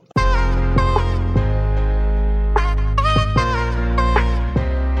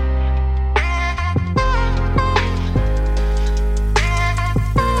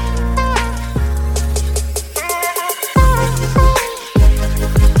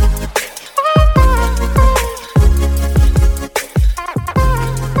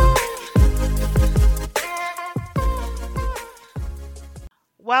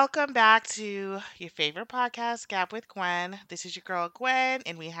Welcome back to your favorite podcast, Gab with Gwen. This is your girl Gwen,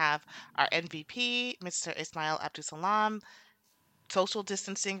 and we have our MVP, Mr. Ismail Abdusalam, social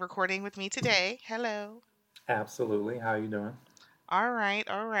distancing recording with me today. Hello. Absolutely. How you doing? All right,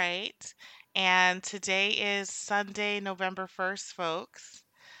 all right. And today is Sunday, November 1st, folks.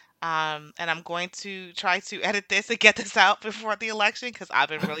 And I'm going to try to edit this and get this out before the election because I've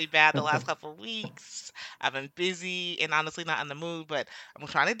been really bad the last couple of weeks. I've been busy and honestly not in the mood, but I'm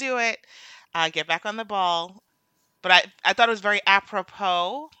trying to do it. Get back on the ball. But I thought it was very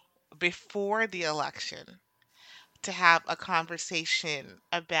apropos before the election to have a conversation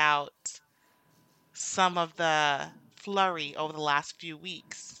about some of the flurry over the last few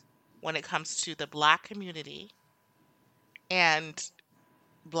weeks when it comes to the black community and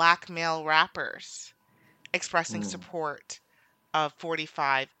black male rappers expressing Mm. support of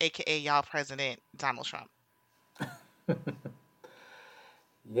 45, aka y'all president Donald Trump.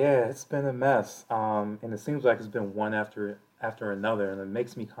 Yeah, it's been a mess. And it seems like it's been one after another, and it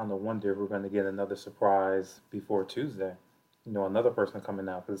makes me kind of wonder if we're going to get another surprise before Tuesday. Another person coming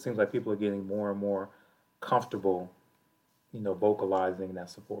out because it seems like people are getting more and more comfortable, vocalizing that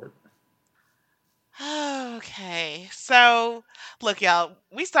support. Okay, so look, y'all.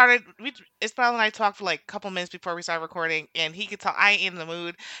 We started. Isabel and I talked for like a couple minutes before we started recording, and he could tell I ain't in the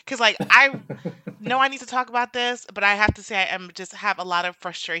mood because, like, I know I need to talk about this, but I have to say I am just have a lot of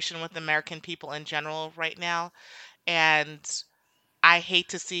frustration with American people in general right now, and I hate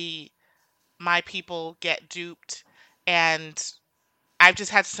to see my people get duped, and I've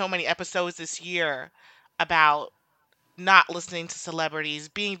just had so many episodes this year about not listening to celebrities,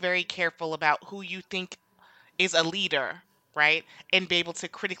 being very careful about who you think is a leader, right? And be able to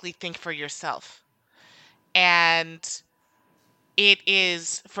critically think for yourself. And it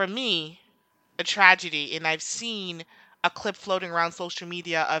is, for me, a tragedy. And I've seen a clip floating around social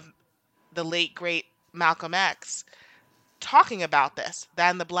media of the late, great Malcolm X talking about this,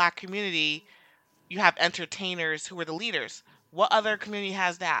 that in the black community, you have entertainers who are the leaders. What other community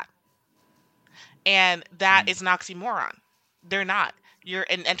has that? And that Mm. is an oxymoron. They're not. You're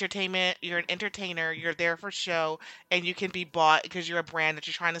an entertainment, you're an entertainer, you're there for show, and you can be bought because you're a brand that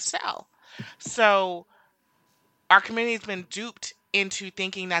you're trying to sell. So our community has been duped into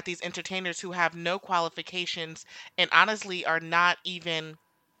thinking that these entertainers who have no qualifications and honestly are not even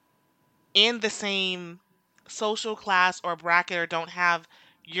in the same social class or bracket or don't have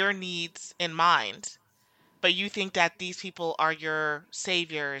your needs in mind, but you think that these people are your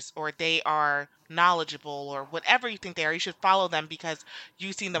saviors or they are knowledgeable or whatever you think they are, you should follow them because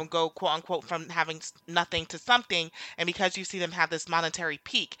you've seen them go, quote unquote, from having nothing to something. And because you see them have this monetary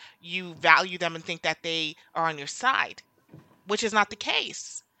peak, you value them and think that they are on your side, which is not the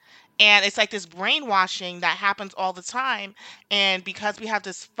case. And it's like this brainwashing that happens all the time. And because we have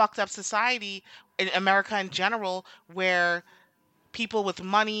this fucked up society in America in general, where people with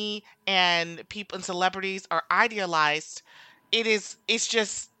money and people and celebrities are idealized, it's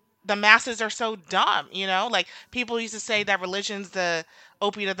just the masses are so dumb, like people used to say that religion's the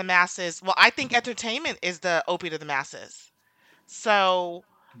opiate of the masses. Well, I think entertainment is the opiate of the masses. So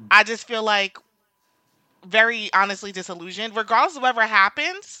I just feel like very honestly disillusioned regardless of whatever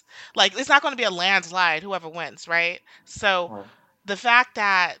happens. Like, it's not going to be a landslide whoever wins, right? So Right. the fact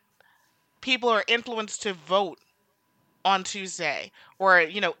that people are influenced to vote on Tuesday, or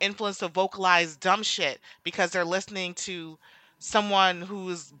influenced to vocalize dumb shit because they're listening to someone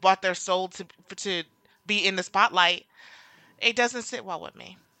who's bought their soul to be in the spotlight, it doesn't sit well with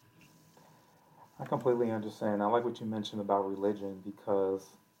me. I completely understand. I like what you mentioned about religion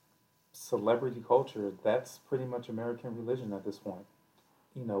because celebrity culture, that's pretty much American religion at this point.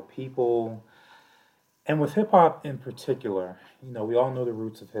 People, and with hip hop in particular, we all know the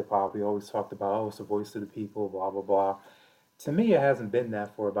roots of hip hop. We always talked about, oh, it's the voice of the people, blah, blah, blah. To me, it hasn't been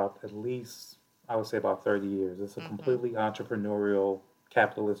that for about at least, I would say, about 30 years. It's a Mhm. completely entrepreneurial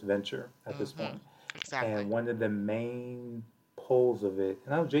capitalist venture at this point. Mhm. Exactly. And one of the main poles of it,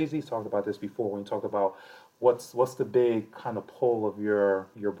 and I know Jay Z talked about this before when he talked about what's the big kind of pull of your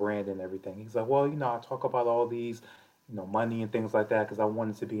brand and everything. He's like, well, I talk about all these, money and things like that because I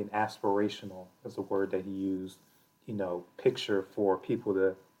wanted to be an aspirational, is the word that he used, picture for people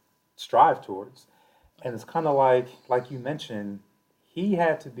to strive towards. And it's kind of like you mentioned, he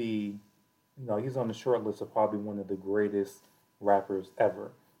had to be, he's on the short list of probably one of the greatest rappers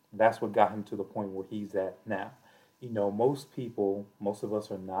ever. That's what got him to the point where he's at now. Most people, most of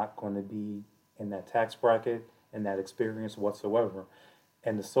us are not going to be in that tax bracket and that experience whatsoever.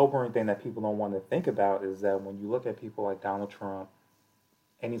 And the sobering thing that people don't want to think about is that when you look at people like Donald Trump,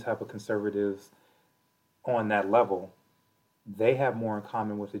 any type of conservatives on that level, they have more in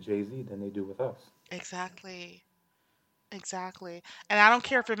common with the Jay Z than they do with us. Exactly. Exactly. And I don't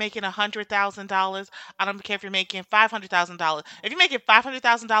care if you're making $100,000. I don't care if you're making $500,000. If you're making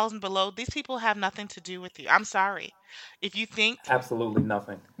 $500,000 and below, these people have nothing to do with you. I'm sorry. If you think Absolutely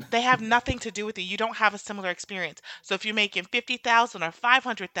nothing. they have nothing to do with it. You don't have a similar experience. So if you're making 50,000 or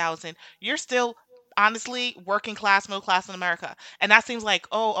 500,000, you're still honestly working class, middle class in America. And that seems like,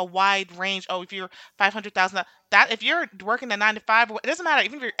 oh, a wide range. Oh, if you're 500,000, that if you're working a 9 to 5, it doesn't matter.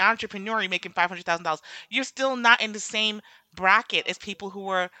 Even if you're an entrepreneur, you're making $500,000, you're still not in the same bracket as people who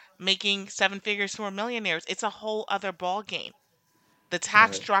are making seven figures who are millionaires. It's a whole other ball game. The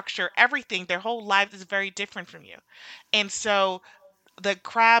tax Right. structure, everything, their whole life is very different from you. And so the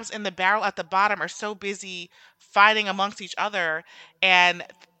crabs in the barrel at the bottom are so busy fighting amongst each other, and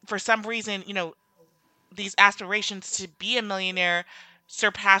for some reason, these aspirations to be a millionaire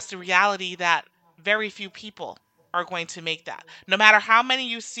surpass the reality that very few people are going to make that. No matter how many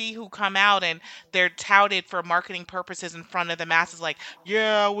you see who come out and they're touted for marketing purposes in front of the masses, like,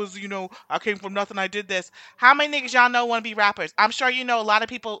 yeah, I came from nothing, I did this. How many niggas y'all know want to be rappers? I'm sure you know a lot of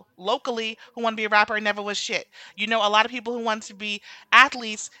people locally who want to be a rapper and never was shit. You know a lot of people who want to be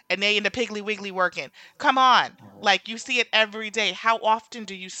athletes and they in the Piggly Wiggly working. Come on. Right. Like, you see it every day. How often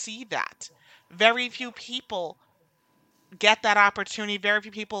do you see that? Very few people get that opportunity. Very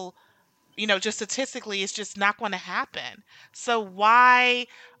few people, just statistically, it's just not going to happen. So why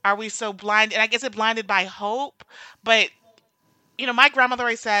are we so blind? And I guess it blinded by hope. But, my grandmother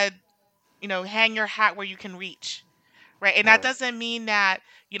always said, hang your hat where you can reach. Right. And that Right. doesn't mean that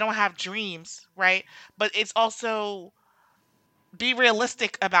you don't have dreams. Right. But it's also be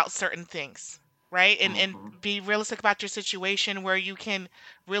realistic about certain things, right? And Mm-hmm. be realistic about your situation where you can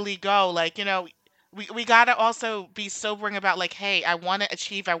really go. Like, we gotta also be sobering about, like, hey, I want to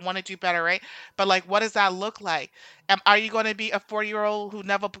achieve, I want to do better, right? But like, what does that look like? Are you going to be a 40-year-old who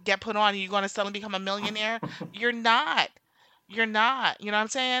never get put on? Are you going to suddenly become a millionaire? You're not. You're not. You know what I'm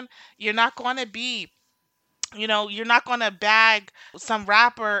saying? You're not going to be, you're not going to bag some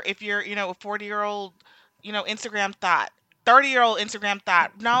rapper if you're, a 40-year-old, Instagram thought, 30-year-old Instagram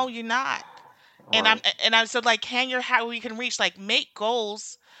thought. No, you're not. And I'm Right. and I'm so, like, hang your hat where you can reach. Like, make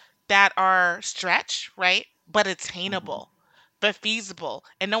goals that are stretch, right? But Mm-hmm. attainable, but feasible.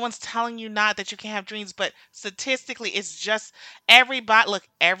 And no one's telling you not that you can't have dreams, but statistically, it's just everybody. Look,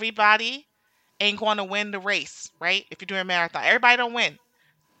 everybody ain't going to win the race, right? If you're doing a marathon, everybody don't win.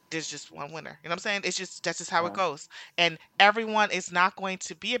 There's just one winner. You know what I'm saying? It's just That's just how it Right. goes. And everyone is not going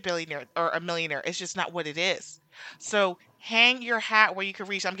to be a billionaire or a millionaire. It's just not what it is. So hang your hat where you can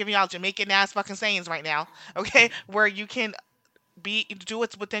reach. I'm giving y'all Jamaican ass fucking sayings right now, okay? Where you can do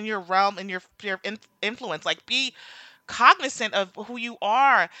what's within your realm and your sphere of influence. Like, be cognizant of who you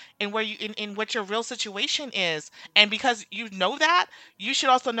are and where in what your real situation is. And because you know that, you should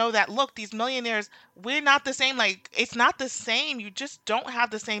also know that, look, these millionaires, we're not the same. Like, it's not the same. You just don't have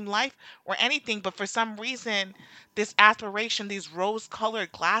the same life or anything. But for some reason, this aspiration, these rose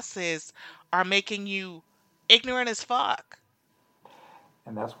colored glasses are making you ignorant as fuck.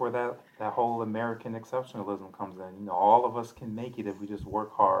 And that's where that whole American exceptionalism comes in. All of us can make it if we just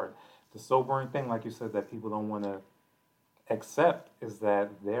work hard. The sobering thing, like you said, that people don't want to accept is that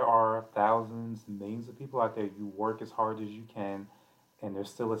there are thousands, millions of people out there. You work as hard as you can, and there's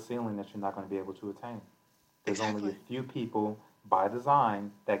still a ceiling that you're not going to be able to attain. There's only a Exactly. few people by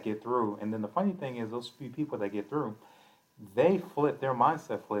design that get through. And then the funny thing is, those few people that get through, they flip, their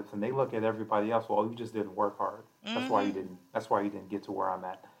mindset flips, and they look at everybody else. Well, you just didn't work hard. That's why you Mhm. didn't. That's why you didn't get to where I'm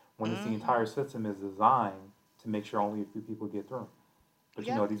at. When it's the Mhm. entire system is designed to make sure only a few people get through. But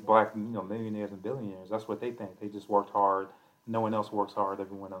Yep. these black, millionaires and billionaires, that's what they think. They just worked hard. No one else works hard.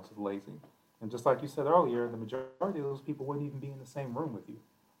 Everyone else is lazy. And just like you said earlier, the majority of those people wouldn't even be in the same room with you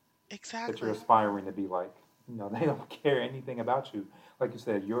that you're Exactly. aspiring to be like. They don't care anything about you. Like you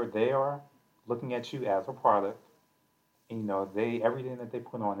said, they are looking at you as a product. And, they everything that they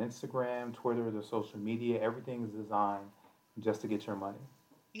put on Instagram, Twitter, their social media, everything is designed just to get your money.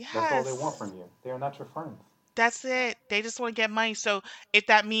 That's all they want Yes. from you. They are not your friends. That's it. They just want to get money. So if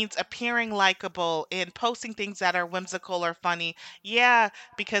that means appearing likable and posting things that are whimsical or funny, yeah,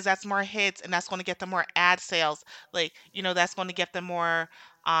 because that's more hits and that's going to get them more ad sales. Like, that's going to get them more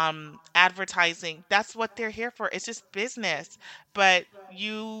advertising. That's what they're here for. It's just business. But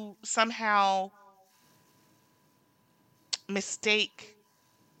you somehow mistake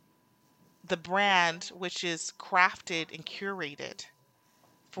the brand, which is crafted and curated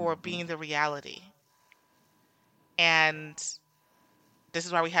for Hmm. being the reality. And this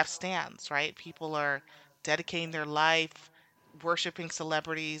is why we have stands, right? People are dedicating their life, worshiping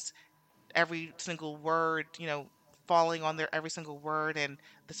celebrities, every single word, falling on their every single word, and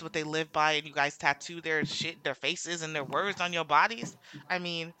this is what they live by, and you guys tattoo their shit, their faces and their words on your bodies. I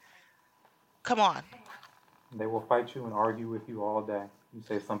mean, come on. They will fight you and argue with you all day. You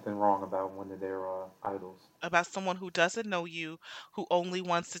say something wrong about one of their idols. About someone who doesn't know you, who only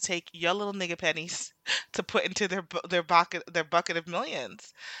wants to take your little nigga pennies to put into their bucket of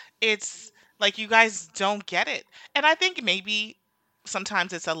millions. It's like you guys don't get it. And I think maybe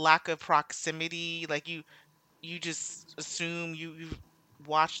sometimes it's a lack of proximity. Like you just assume you've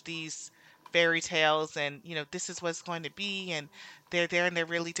watched these fairy tales, and this is what it's going to be, and they're there and they're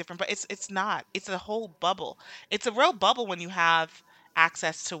really different, but it's not. It's a whole bubble. It's a real bubble when you have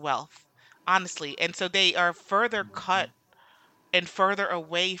access to wealth, honestly. And so they are further Hmm. cut and further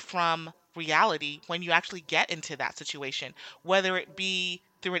away from reality when you actually get into that situation, whether it be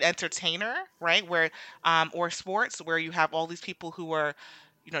through an entertainer, right, where or sports, where you have all these people who are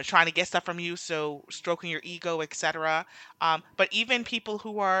trying to get stuff from you, so stroking your ego, etc. But even people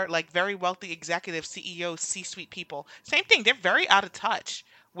who are like very wealthy executives, CEOs, C-suite people, same thing, they're very out of touch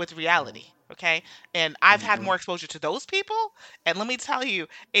with Yeah. reality. Okay. And I've had Hmm. more exposure to those people, and let me tell you,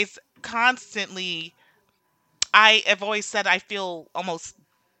 it's constantly, I have always said I feel almost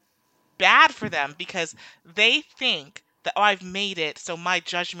bad for them because they think that, oh, I've made it, so my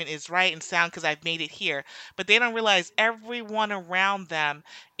judgment is right and sound because I've made it here. But they don't realize everyone around them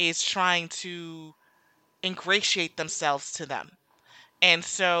is trying to ingratiate themselves to them. And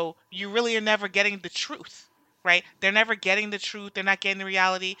so you really are never getting the truth, right? They're never getting the truth. They're not getting the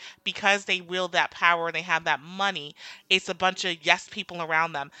reality because they wield that power and they have that money. It's a bunch of yes people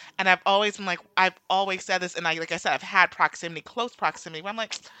around them. And I've always been like, I've always said this, and like I said, I've had proximity, close proximity, where I'm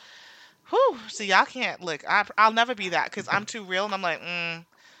like, whew, see, y'all can't look. I'll never be that because I'm too real, and I'm like,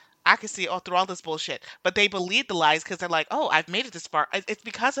 I can see all through all this bullshit. But they believe the lies because they're like, oh, I've made it this far. It's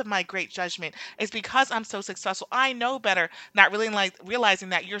because of my great judgment. It's because I'm so successful. I know better. Not really like realizing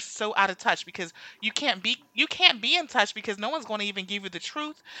that you're so out of touch because you can't be in touch because no one's going to even give you the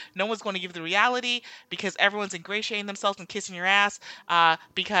truth. No one's going to give you the reality because everyone's ingratiating themselves and kissing your ass.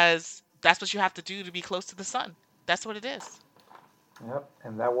 Because that's what you have to do to be close to the sun. That's what it is. Yep.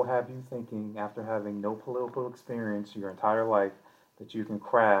 And that will have you thinking, after having no political experience your entire life, that you can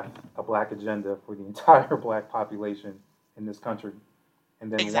craft a black agenda for the entire black population in this country,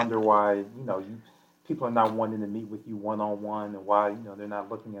 and then wonder Exactly. why people are not wanting to meet with you one on one, and why they're not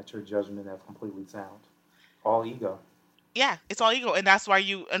looking at your judgment as completely sound. All ego. Yeah, it's all ego, and that's why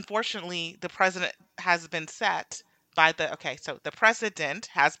unfortunately, the president has been set by the okay, so the president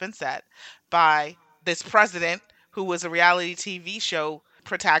has been set by this president who was a reality TV show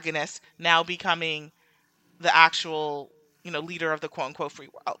protagonist, now becoming the actual, leader of the quote unquote free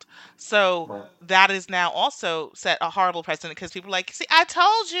world. So But that is now also set a horrible precedent because people are like, see, I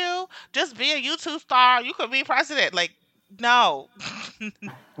told you, just be a YouTube star, you could be president. Like, no,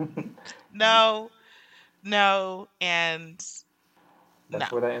 no, no, and no.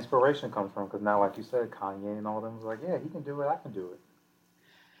 that's where that inspiration comes from. Because now, like you said, Kanye and all them was like, yeah, he can do it. I can do it.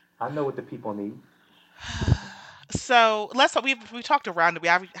 I know what the people need. So we talked around it. We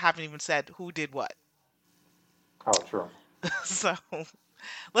haven't even said who did what. Oh, true. So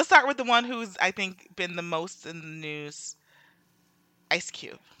let's start with the one who's I think been the most in the news, Ice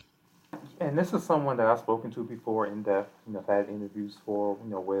Cube. And this is someone that I've spoken to before in depth. I've had interviews for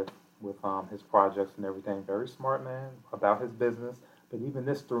with his projects and everything. Very smart man about his business. But even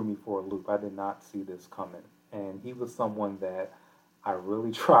this threw me for a loop. I did not see this coming. And he was someone that I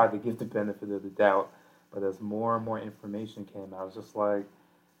really tried to give the benefit of the doubt. But as more and more information came out, I was just like,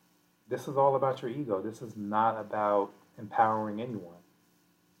 this is all about your ego. This is not about empowering anyone.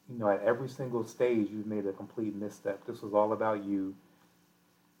 At every single stage, you've made a complete misstep. This was all about you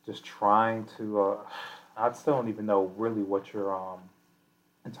just trying to. I still don't even know really what your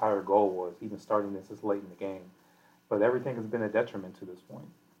entire goal was, even starting this late in the game. But everything has been a detriment to this point.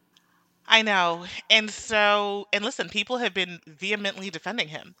 I know. And listen, people have been vehemently defending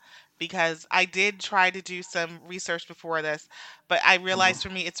him because I did try to do some research before this, but I realized for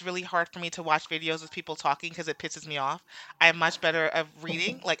Hmm. me it's really hard for me to watch videos with people talking because it pisses me off. I am much better of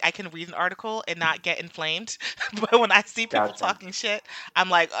reading. Like I can read an article and not get inflamed. But when I see people Gotcha. talking shit, I'm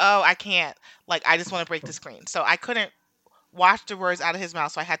like, "Oh, I can't." Like I just want to break the screen. So I couldn't watch the words out of his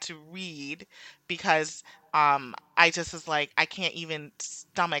mouth, so I had to read because I just was like, I can't even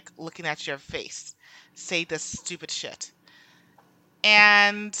stomach looking at your face say this stupid shit.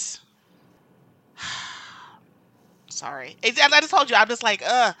 And sorry, I just told you I'm just like,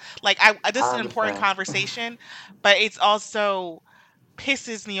 like this is I an important understand. conversation, but it's also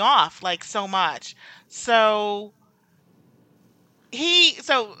pisses me off like so much. So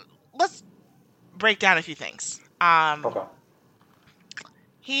so let's break down a few things. Um, Okay.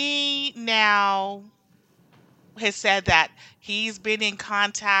 he now has said that he's been in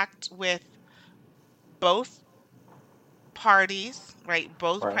contact with both parties, right?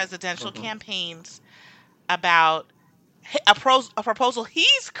 Both Right. presidential Mm-hmm. campaigns about a proposal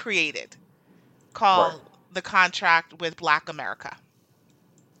he's created Right. called the Contract with Black America.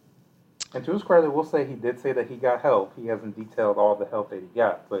 And to his credit, we'll say he did say that he got help. He hasn't detailed all the help that he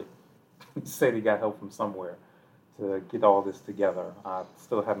got, but he said he got help from somewhere to get all this together. I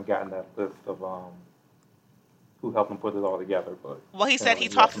still haven't gotten that list of who helped him put it all together, but Well, he said apparently he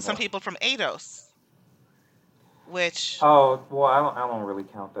he got talked to some some help. people from ADOS, which Oh well, I don't really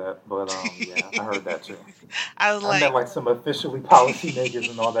count that, but yeah, I heard that too. I was I meant like, like some officially policy makers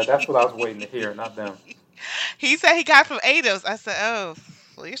and all that. That's what I was waiting to hear, not them. he said he got from ADOS. I said, oh,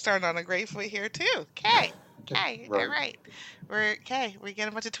 well, you're starting on a great foot here too. Okay, okay, all Right. right. We're getting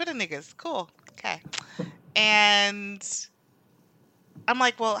a bunch of Twitter niggas. Cool. Okay, and I'm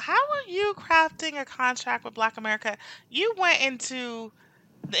like, well, how are you crafting a contract with Black America? You went into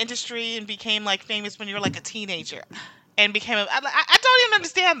the industry and became like famous when you were like a teenager, and became. I don't even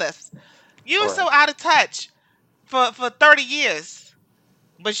understand this. You were Right. so out of touch for 30 years,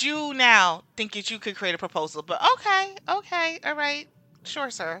 but you now think that you could create a proposal. But okay, okay, all right, sure,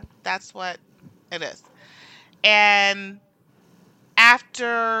 sir. That's what it is. And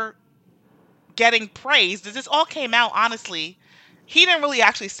after getting praised, this all came out honestly. He didn't really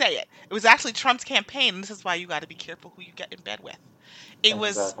actually say it. It was actually Trump's campaign, and this is why you got to be careful who you get in bed with. It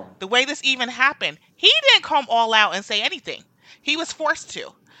was Exactly. the way this even happened. He didn't come all out and say anything. He was forced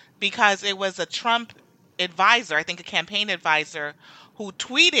to because it was a Trump advisor, I think a campaign advisor, who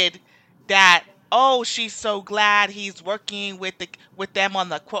tweeted that, oh, she's so glad he's working with them on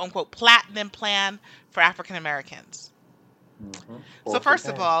the quote unquote platinum plan for African Americans. Mm-hmm. So Force first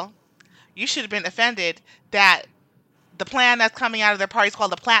of again. all, you should have been offended that the plan that's coming out of their party is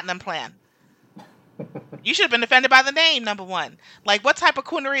called the platinum plan. You should have been offended by the name, number one. Like, what type of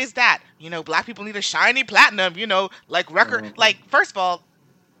coonery is that? Black people need a shiny platinum, like record. Mm-hmm. Like, first of all,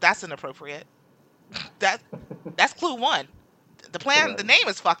 that's inappropriate. That that's clue one. The Correct. name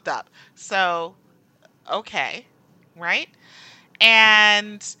is fucked up. So, okay, right?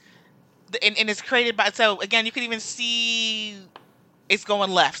 And and it's created by. So again, you can even see it's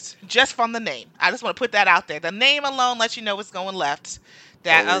going left just from the name. I just want to put that out there. The name alone lets you know it's going left.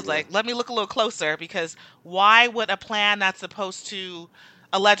 That I Totally was agree. like, let me look a little closer because why would a plan that's supposed to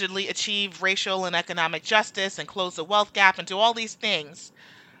allegedly achieve racial and economic justice and close the wealth gap and do all these things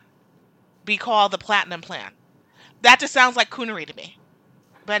be called the Platinum Plan? That just sounds like coonery to me.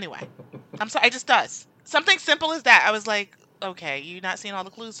 But anyway, I'm sorry, it just does. Something simple as that. I was like, okay, you not seeing all the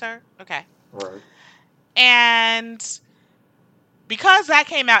clues, sir? Okay. Right. And because that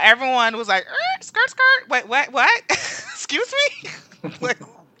came out, everyone was like, skirt, skirt. Wait, what? Excuse me? Like,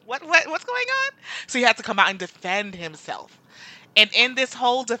 what's going on? So he had to come out and defend himself. And in this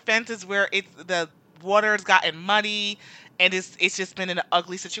whole defense is where the water's gotten muddy and it's just been an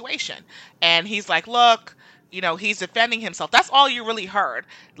ugly situation. And he's like, look, he's defending himself. That's all you really heard.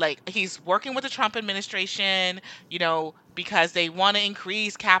 Like he's working with the Trump administration, because they want to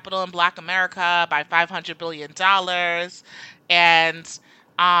increase capital in Black America by $500 billion. And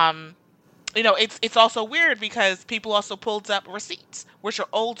um it's also weird because people also pulled up receipts, which are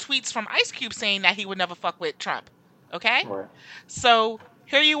old tweets from Ice Cube saying that he would never fuck with Trump. Okay? Right. So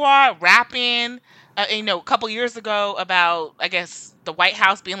here you are rapping, a couple years ago about, I guess, the White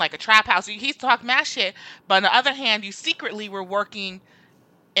House being like a trap house. He's talking mad shit, but on the other hand, you secretly were working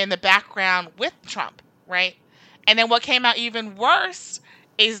in the background with Trump, right? And then what came out even worse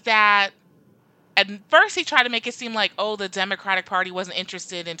is that at first he tried to make it seem like, oh, the Democratic Party wasn't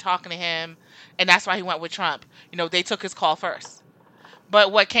interested in talking to him, and that's why he went with Trump. They took his call first.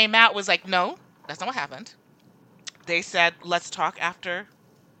 But what came out was like, no, that's not what happened. They said, let's talk after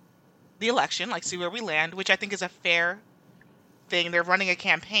the election, like see where we land, which I think is a fair thing. They're running a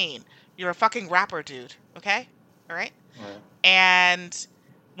campaign. You're a fucking rapper, dude. Okay? All right? Right. And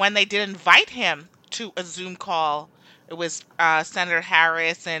when they did invite him to a Zoom call, it was Senator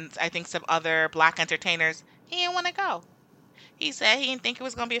Harris and I think some other black entertainers. He didn't want to go. He said he didn't think it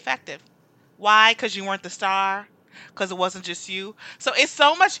was going to be effective. Why? Because you weren't the star? Because it wasn't just you? So it's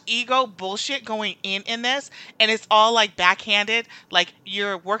so much ego bullshit going in this, and it's all like backhanded. Like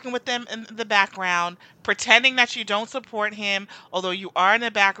you're working with them in the background, pretending that you don't support him, although you are in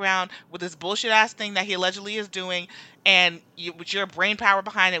the background with this bullshit ass thing that he allegedly is doing, and with your brain power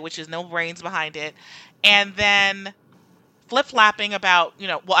behind it, which is no brains behind it, and then flip flopping about,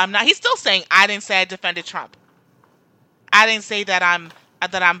 well, I'm not. He's still saying I didn't say I defended Trump. I didn't say that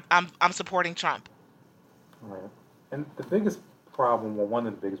I'm supporting Trump. Right. And the biggest problem, or one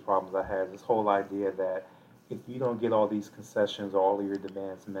of the biggest problems I had, is this whole idea that if you don't get all these concessions or all of your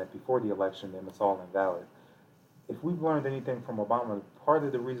demands met before the election, then it's all invalid. If we've learned anything from Obama, part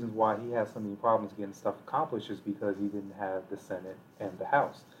of the reasons why he has so many problems getting stuff accomplished is because he didn't have the Senate and the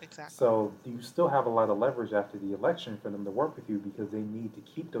House. Exactly. So you still have a lot of leverage after the election for them to work with you because they need to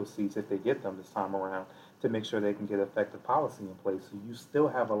keep those seats if they get them this time around to make sure they can get effective policy in place. So you still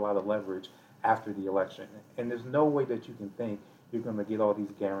have a lot of leverage after the election. And there's no way that you can think you're going to get all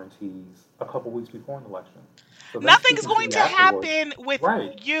these guarantees a couple weeks before an election. So them Nothing is speaking to going you to afterwards, happen with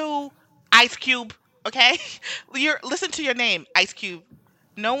right? you, Ice Cube. Okay, listen to your name, Ice Cube.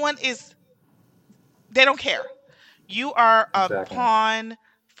 No one is. They don't care. You are a Exactly. pawn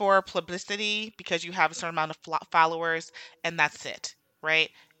for publicity because you have a certain amount of followers, and that's it, right?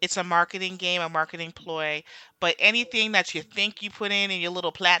 It's a marketing game, a marketing ploy. But anything that you think you put in your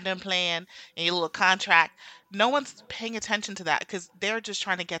little platinum plan and your little contract, no one's paying attention to that because they're just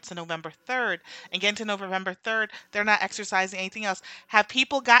trying to get to November 3rd. And getting to November 3rd, they're not exercising anything else. Have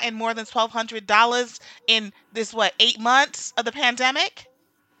people gotten more than $1,200 in this, what, 8 months of the pandemic?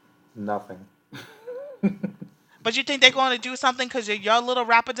 Nothing. But you think they're going to do something because of your little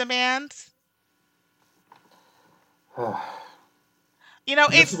rapper demands?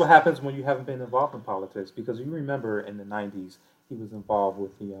 This is It's what happens when you haven't been involved in politics because you remember in the 90s, he was involved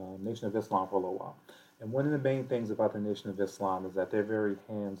with the Nation of Islam for a little while. And one of the main things about the Nation of Islam is that they're very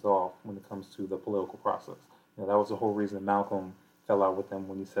hands off when it comes to the political process. That was the whole reason Malcolm fell out with them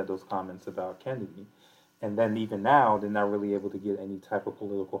when he said those comments about Kennedy. And then even now, they're not really able to get any type of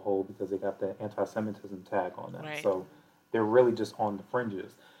political hold because they got the anti-Semitism tag on them. right. So they're really just on the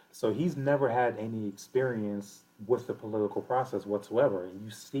fringes. So he's never had any experience with the political process whatsoever. And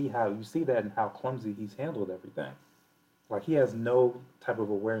you see that in how clumsy he's handled everything. Like he has no type of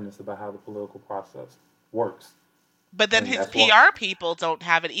awareness about how the political process works. But then And his that's what PR people don't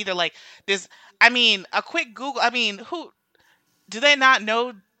have it either. Like this, I mean, a quick Google. I mean, who do they not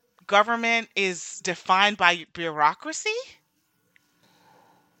know? Government is defined by bureaucracy.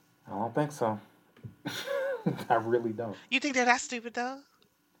 I don't think so. I really don't. You think they're that stupid though?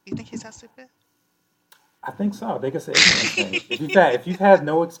 You think he's that stupid? I think so. I think it's an ignorance thing. If you've had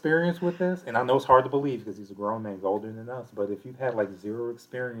no experience with this, and I know it's hard to believe because he's a grown man, he's older than us, but if you've had like zero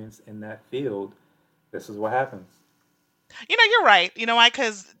experience in that field, this is what happens. You're right. You know why?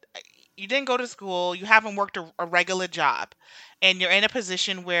 Because you didn't go to school, you haven't worked a regular job, and you're in a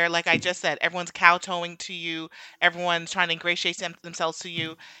position where, like I just said, everyone's kowtowing to you, everyone's trying to ingratiate themselves to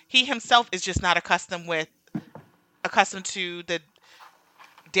you. He himself is just not accustomed to the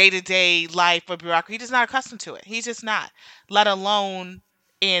day-to-day life of bureaucracy. He's just not accustomed to it. He's just not, let alone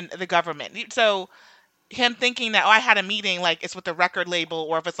in the government. So him thinking that, oh, I had a meeting, like it's with the record label,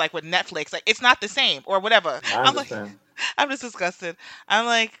 or if it's like with Netflix, like it's not the same or whatever. I I'm like, understand. I'm just disgusted. I'm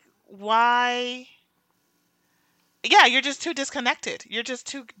like, why? Yeah, you're just too disconnected. You're just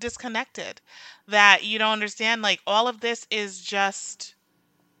too disconnected that you don't understand. Like all of this is just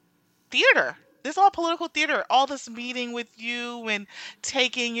theater. This is all political theater. All this meeting with you and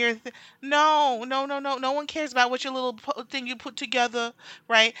taking your no, no, no, no. No one cares about what your little thing you put together,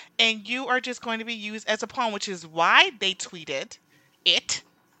 right? And you are just going to be used as a pawn, which is why they tweeted it.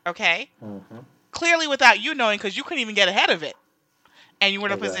 Okay, Hmm. clearly without you knowing, because you couldn't even get ahead of it, and you were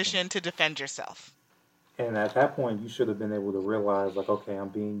in a Exactly. position to defend yourself. And at that point, you should have been able to realize, like, okay, I'm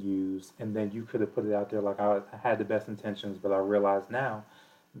being used. And then you could have put it out there, like, I had the best intentions, but I realize now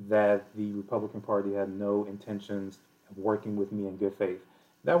that the Republican Party had no intentions of working with me in good faith.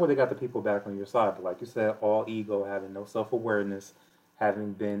 That would have got the people back on your side. But like you said, all ego, having no self awareness,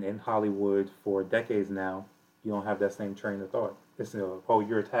 having been in Hollywood for decades now, you don't have that same train of thought. It's, oh,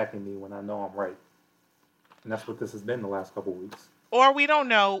 you're attacking me when I know I'm right. And that's what this has been the last couple of weeks. Or we don't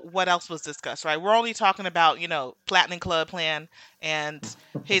know what else was discussed, right? We're only talking about, Platinum Club plan and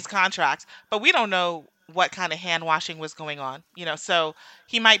his contracts, but we don't know what kind of hand washing was going on, So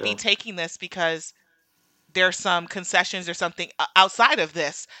he might be True. taking this because there's some concessions or something outside of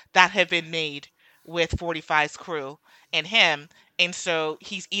this that have been made with 45's crew and him, and so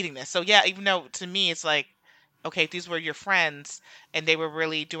he's eating this. So yeah, even though to me it's like, okay, if these were your friends and they were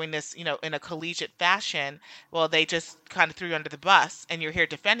really doing this, in a collegiate fashion, well, they just kind of threw you under the bus and you're here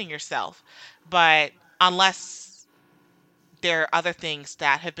defending yourself. But unless there are other things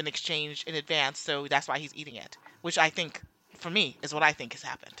that have been exchanged in advance, so that's why he's eating it, which I think, for me, is what I think has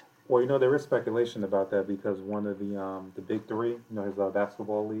happened. Well, there is speculation about that because one of the big three, his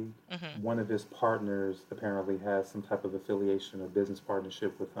basketball league, Hmm. one of his partners apparently has some type of affiliation or business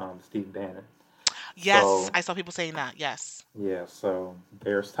partnership with Steve Bannon. Yes, So I saw people saying that. Yes, yeah, so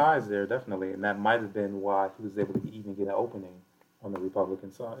there's ties there definitely, and that might have been why he was able to even get an opening on the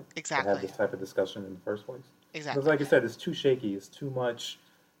Republican side to have exactly, this type of discussion in the first place. Because, exactly. like I said, it's too shaky. It's too much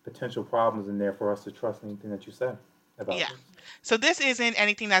potential problems in there for us to trust anything that you say about Yeah. this. So this isn't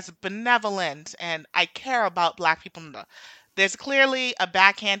anything that's benevolent, and I care about black people. No. There's clearly a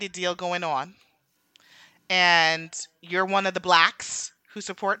backhanded deal going on, and you're one of the blacks who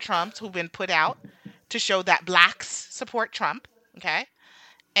support Trump, who've been put out to show that blacks support Trump. Okay.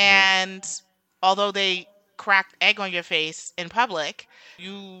 Right. And although they cracked egg on your face in public,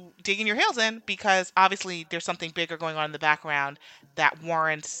 you digging your heels in because obviously there's something bigger going on in the background that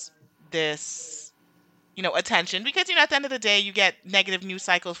warrants this, attention. Because, at the end of the day, you get negative news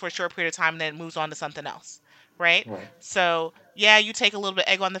cycles for a short period of time and then it moves on to something else, right? Right. So, yeah, you take a little bit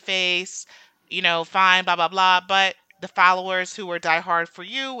of egg on the face, fine, blah, blah, blah. But the followers who are diehard for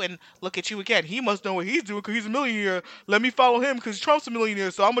you and look at you again, he must know what he's doing because he's a millionaire. Let me follow him because Trump's a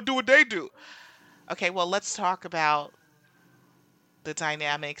millionaire, so I'm going to do what they do. Okay, well, let's talk about the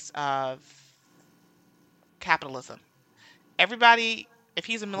dynamics of capitalism. Everybody, if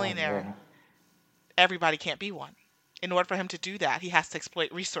he's a Oh millionaire, man. everybody can't be one. In order for him to do that, he has to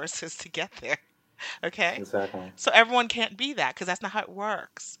exploit resources to get there. Okay? Exactly. So everyone can't be that because that's not how it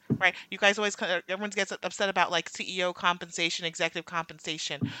works, right? You guys always, everyone gets upset about like CEO compensation, executive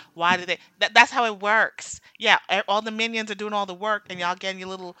compensation. Why do they? That's how it works. Yeah, all the minions are doing all the work, and y'all getting your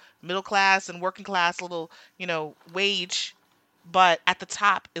little middle class and working class little, wage. But at the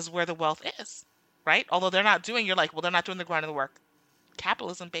top is where the wealth is, right? Although they're not doing, you're like, well, they're not doing the grind of the work.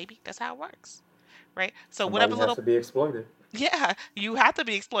 Capitalism, baby. That's how it works, right? So whatever Somebody has little, to be exploited. yeah, you have to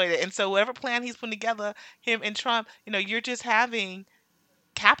be exploited. And so whatever plan he's putting together, him and Trump, you're just having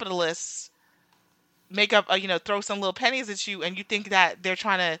capitalists make up, throw some little pennies at you, and you think that they're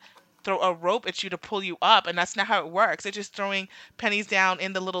trying to throw a rope at you to pull you up, and that's not how it works. They're just throwing pennies down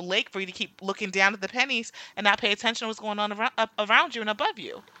in the little lake for you to keep looking down at the pennies and not pay attention to what's going on around you and above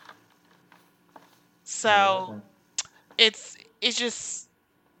you. So Exactly. it's just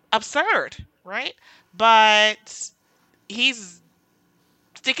absurd, right? But he's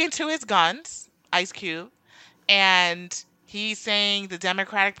sticking to his guns, Ice Cube, and he's saying the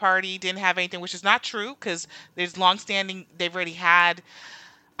Democratic Party didn't have anything, which is not true because there's longstanding. They've already had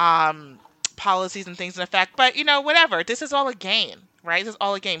um, policies and things in effect. But whatever. This is all a game, right? This is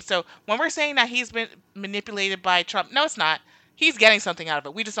all a game. So when we're saying that he's been manipulated by Trump, no, it's not. He's getting something out of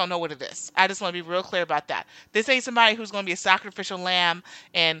it. We just don't know what it is. I just want to be real clear about that. This ain't somebody who's going to be a sacrificial lamb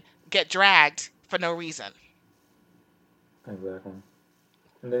and get dragged for no reason. Exactly.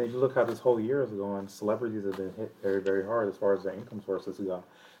 And then if you look how this whole year is going, celebrities have been hit very, very hard as far as their income sources go.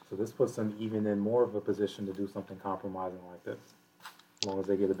 So this puts them even in more of a position to do something compromising like this, as long as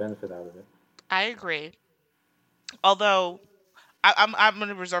they get a benefit out of it. I agree. Although I'm going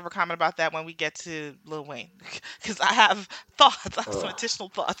to reserve a comment about that when we get to Lil Wayne because I have thoughts. I have some Ugh. additional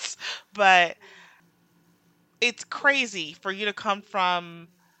thoughts, but it's crazy for you to come from.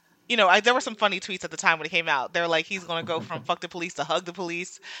 There were some funny tweets at the time when it came out. They're like, he's going to go from fuck the police to hug the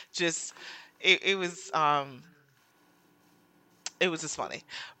police. Just it was it was just funny,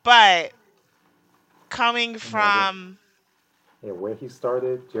 but coming Yeah, from. yeah, where he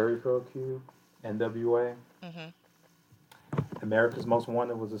started, Jerry Curl Cube, NWA, Hmm. America's Most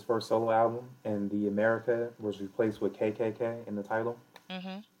Wanted was his first solo album, and the America was replaced with KKK in the title.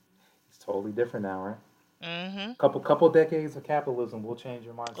 Hmm. It's totally different now, right? Hmm. Couple decades of capitalism will change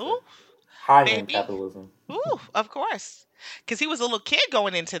your mindset. Ooh, High end baby. capitalism. Ooh, of course, because he was a little kid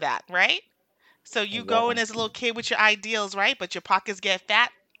going into that, right? So you go Exactly. in as a little kid with your ideals, right? But your pockets get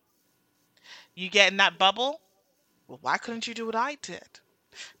fat. You get in that bubble. Well, why couldn't you do what I did?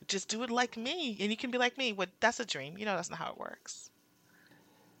 Just do it like me, and you can be like me. Well, that's a dream. That's not how it works.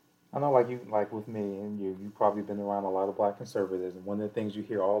 I know, like you, like with me and you've probably been around a lot of black conservatives, and one of the things you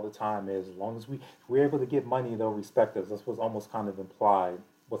hear all the time is, as long as we're able to get money, they'll respect us. That's what's almost kind of implied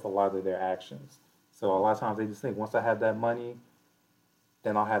with a lot of their actions. So a lot of times they just think, once I have that money,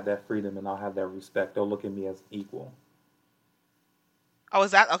 then I'll have that freedom and I'll have that respect. They'll look at me as equal. Oh,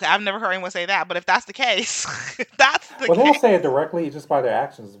 is that okay? I've never heard anyone say that, but if that's the case, if that's the Well, they don't say it case. directly; just by their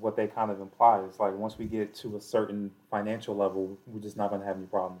actions is what they kind of imply. It's like once we get to a certain financial level, we're just not going to have any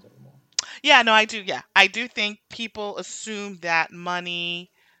problems anymore. Yeah, no, I do. Yeah, I do think people assume that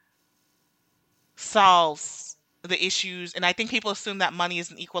money solves the issues, and I think people assume that money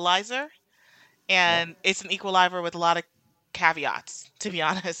is an equalizer, Yep. and it's an equalizer with a lot of caveats. To be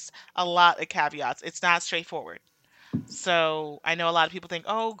honest, a lot of caveats. It's not straightforward. So I know a lot of people think,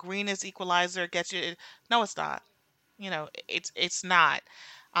 oh, green is equalizer, gets you. No, it's not. It's not.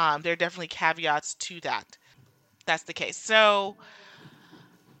 There are definitely caveats to that. That's the case. So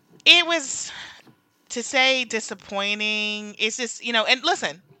it was, to say disappointing. It's just, and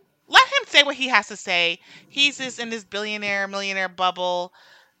listen, let him say what he has to say. He's just in this billionaire, millionaire bubble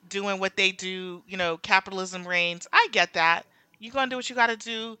doing what they do. Capitalism reigns. I get that. You're going to do what you got to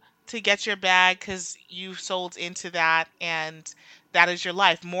do to get your bag because you sold into that, and that is your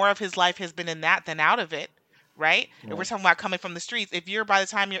life. More of his life has been in that than out of it, right? If we're Right. talking about coming from the streets, if you're, by the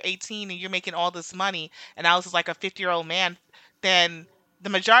time you're 18 and you're making all this money, and Alex is like a 50-year-old man, then the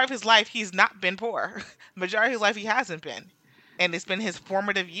majority of his life he's not been poor. The majority of his life he hasn't been. And it's been his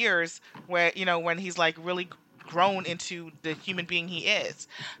formative years where, when he's like really grown into the human being he is.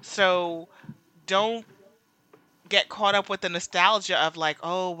 So don't get caught up with the nostalgia of like,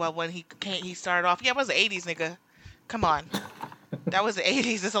 oh well, when he started off, yeah, it was the 80s, nigga. Come on, that was the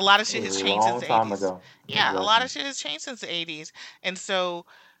 80s. There's a lot of A shit has changed since long the time 80s. ago. Yeah, a lot Exactly. of shit has changed since the 80s, and so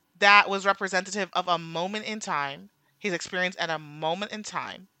that was representative of a moment in time. His experience at a moment in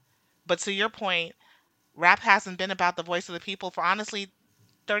time. But to your point, rap hasn't been about the voice of the people for honestly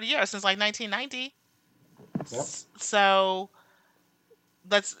 30 years, since like 1990. Yep. So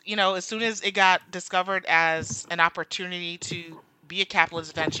as soon as it got discovered as an opportunity to be a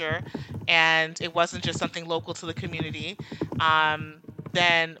capitalist venture, and it wasn't just something local to the community,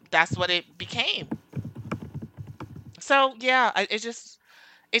 then that's what it became. So yeah, it's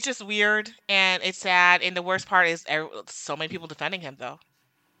just weird and it's sad, and the worst part is so many people defending him though.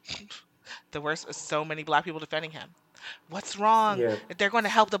 The worst is so many black people defending him. What's wrong? Yeah. If they're going to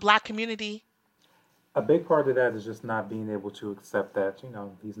help the black community. A big part of that is just not being able to accept that,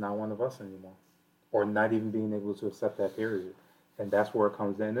 he's not one of us anymore. Or not even being able to accept that period. And that's where it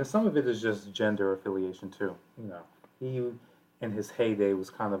comes in. And some of it is just gender affiliation too. He in his heyday was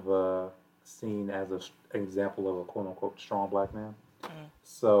kind of seen as an example of a quote unquote strong black man. Mm.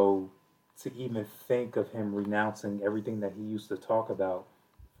 So to even think of him renouncing everything that he used to talk about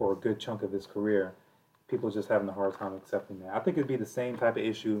for a good chunk of his career, people are just having a hard time accepting that. I think it'd be the same type of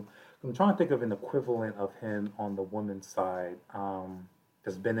issue. I'm trying to think of an equivalent of him on the woman's side.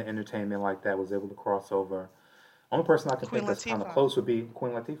 That's been in entertainment like that, was able to cross over. Only person I can Queen think that's kind of Latifah. close would be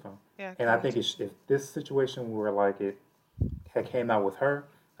Queen Latifah. Yeah, And I Queen think Latifah. if this situation were like it had came out with her,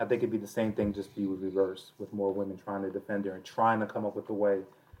 I think it'd be the same thing, just be reversed with more women trying to defend her and trying to come up with a way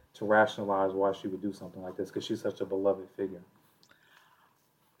to rationalize why she would do something like this because she's such a beloved figure.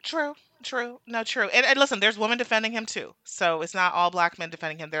 True, true, no, true. And listen, there's women defending him too. So it's not all black men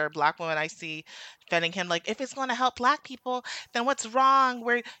defending him. There are black women I see defending him. Like, if it's going to help black people, then what's wrong?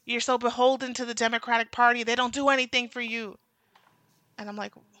 Where you're so beholden to the Democratic Party, they don't do anything for you. And I'm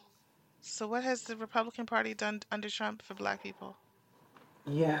like, so what has the Republican Party done under Trump for black people?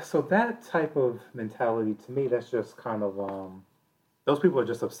 Yeah, so that type of mentality to me, that's just kind of those people are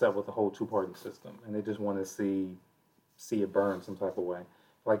just upset with the whole two-party system, and they just want to see it burn some type of way.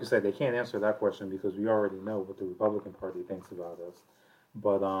 Like you said, they can't answer that question because we already know what the Republican Party thinks about us.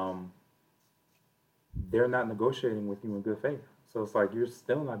 But they're not negotiating with you in good faith. So it's like you're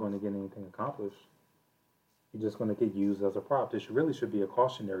still not going to get anything accomplished. You're just going to get used as a prop. This really should be a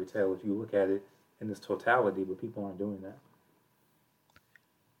cautionary tale if you look at it in its totality, but people aren't doing that.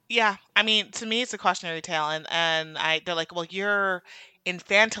 Yeah, I mean, to me, it's a cautionary tale, and they're like, well, you're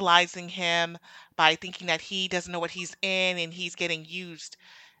infantilizing him by thinking that he doesn't know what he's in and he's getting used.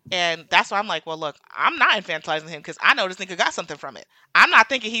 And that's why I'm like, well, look, I'm not infantilizing him because I know this nigga got something from it. I'm not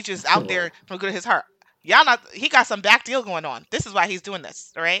thinking he's just out Right. there from the good of his heart. Y'all not, he got some back deal going on. This is why he's doing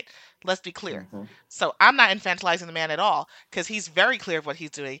this, all right? Let's be clear. Mm-hmm. So I'm not infantilizing the man at all because he's very clear of what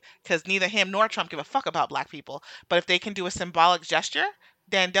he's doing because neither him nor Trump give a fuck about black people. But if they can do a symbolic gesture,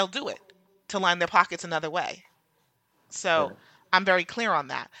 then they'll do it to line their pockets another way. So Right. I'm very clear on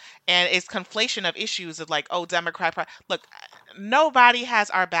that. And it's conflation of issues of like, oh, Democrat. Look, nobody has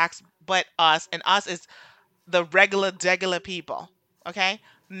our backs but us, and us is the regular, degular people. Okay?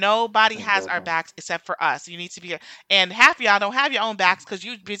 Nobody has our Exactly. backs except for us. You need to be, and half of y'all don't have your own backs because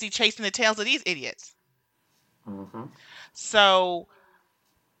you're busy chasing the tails of these idiots. Mm-hmm. So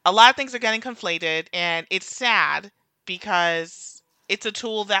a lot of things are getting conflated, and it's sad because it's a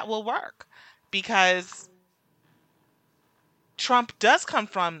tool that will work. Because Trump does come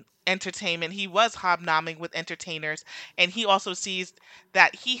from entertainment. He was hobnobbing with entertainers, and he also sees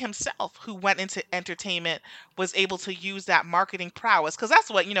that he himself, who went into entertainment, was able to use that marketing prowess. Because that's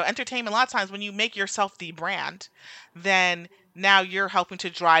what, entertainment, a lot of times when you make yourself the brand, then now you're helping to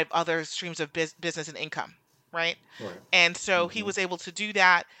drive other streams of business and income, right? Right. And so he Mm-hmm. was able to do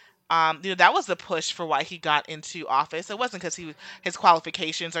that. That was the push for why he got into office. It wasn't because his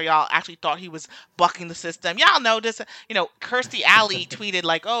qualifications or y'all actually thought he was bucking the system. Y'all know this. Kirstie Alley tweeted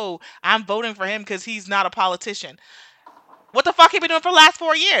like, "Oh, I'm voting for him because he's not a politician." What the fuck he been doing for the last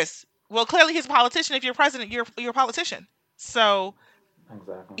 4 years? Well, clearly he's a politician. If you're president, you're a politician. So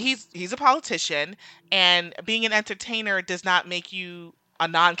Exactly. he's a politician, and being an entertainer does not make you a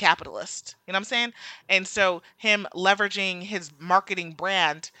non-capitalist. You know what I'm saying? And so him leveraging his marketing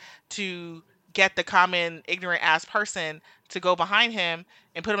brand to get the common ignorant ass person to go behind him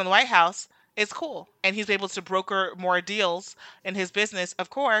and put him in the White House is cool. And he's able to broker more deals in his business, of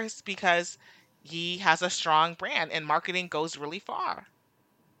course, because he has a strong brand and marketing goes really far.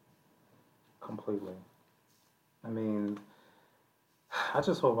 Completely. I mean, I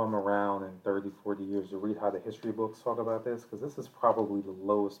just hope I'm around in 30, 40 years to read how the history books talk about this, because this is probably the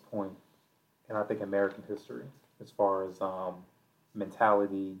lowest point in, I think, American history as far as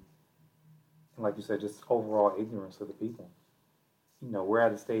mentality and, like you said, just overall ignorance of the people. We're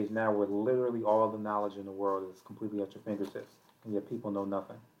at a stage now where literally all the knowledge in the world is completely at your fingertips, and yet people know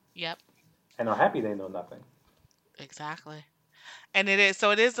nothing Yep, and are happy they know nothing. exactly. And it is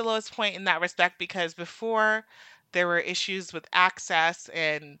the lowest point in that respect because before there were issues with access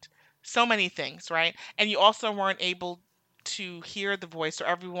and so many things, right? And you also weren't able to hear the voice, or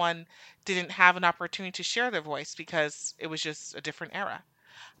everyone didn't have an opportunity to share their voice because it was just a different era.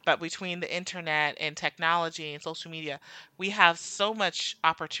 But between the internet and technology and social media, we have so much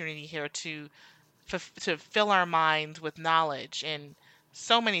opportunity here to fill our minds with knowledge and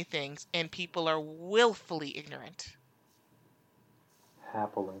so many things, and people are willfully ignorant.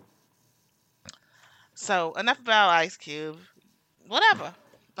 Happily. So enough about Ice Cube. Whatever.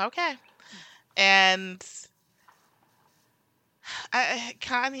 Okay. And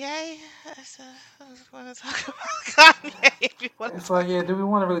Kanye. I just want to talk about Kanye. If you want to It's talk like, yeah, do we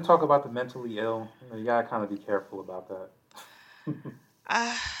want to really talk about the mentally ill? You gotta kind of be careful about that.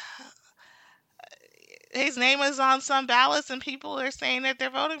 uh, his name is on some ballots, and people are saying that they're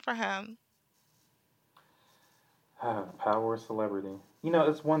voting for him. Power of celebrity.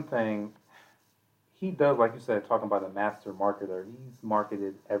 It's one thing he does, like you said, talking about a master marketer. He's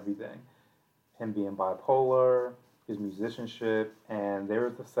marketed everything. Him being bipolar, his musicianship, and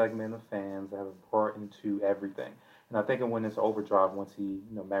there's a segment of fans that have brought into everything. And I think it went into overdrive once he,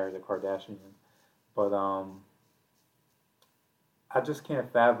 married a Kardashian. But I just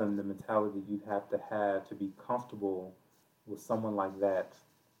can't fathom the mentality you'd have to be comfortable with someone like that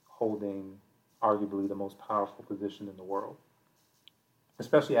holding arguably the most powerful position in the world,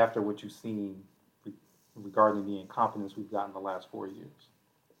 especially after what you've seen regarding the incompetence we've got in the last 4 years.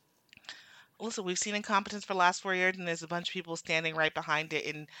 Listen, we've seen incompetence for the last 4 years, and there's a bunch of people standing right behind it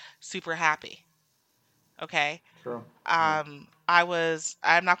and super happy. Okay. True. Yeah.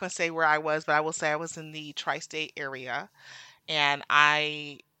 I'm not going to say where I was, but I will say I was in the tri state area, and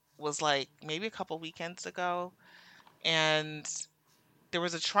I was like maybe a couple weekends ago, and there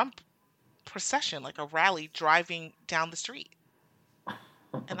was a Trump procession, like a rally driving down the street.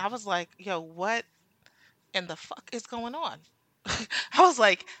 And I was like, yo, what in the fuck is going on? I was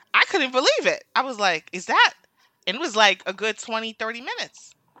like, I couldn't believe it. I was like, is that? And it was like a good 20, 30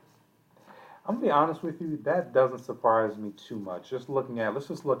 minutes. I'm gonna be honest with you. That doesn't surprise me too much. Let's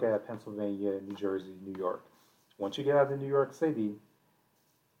just look at Pennsylvania, New Jersey, New York. Once you get out of New York City,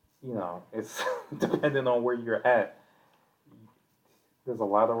 it's depending on where you're at. There's a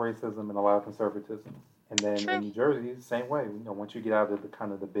lot of racism and a lot of conservatism. And then in True. New Jersey, the same way. Once you get out of the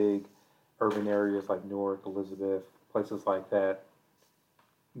kind of the big urban areas like Newark, Elizabeth, places like that,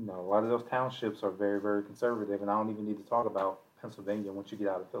 a lot of those townships are very, very conservative. And I don't even need to talk about Pennsylvania once you get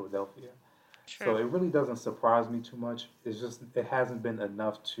out of Philadelphia. So True. it really doesn't surprise me too much. It's just it hasn't been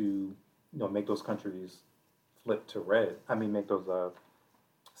enough to make those countries flip to red. I mean, make those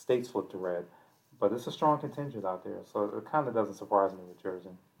states flip to red. But it's a strong contingent out there, so it kind of doesn't surprise me with Jersey.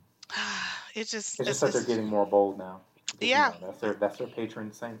 It's just It's that they're just, getting more bold now because yeah, that's their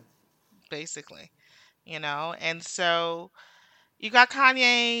patron saint. basically, And so you got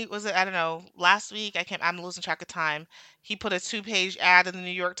Kanye, was it, I don't know, last week? I'm losing track of time. He put a two-page ad in the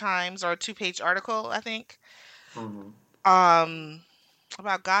New York Times, or a two-page article, I think. Mm-hmm. Um,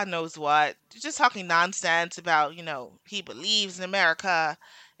 about God knows what. Just talking nonsense about, he believes in America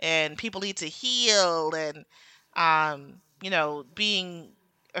and people need to heal, and being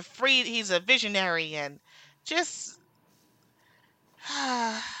afraid, he's a visionary, and just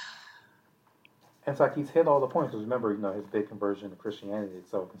And it's like he's hit all the points. Because remember, his big conversion to Christianity.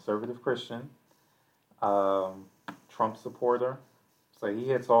 So conservative Christian, um, Trump supporter. So he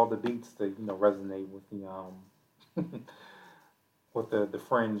hits all the beats that resonate with the with the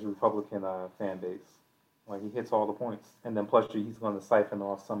fringe Republican fan base. Like he hits all the points, and then plus he's going to siphon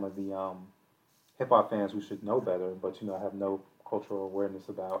off some of the hip hop fans who should know better, but have no cultural awareness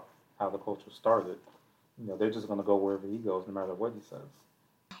about how the culture started. They're just going to go wherever he goes, no matter what he says.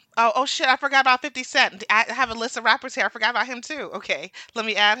 Oh shit! I forgot about 50 Cent. I have a list of rappers here. I forgot about him too. Okay, let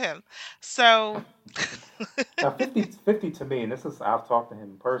me add him. So Now, 50 to me, and this is I've talked to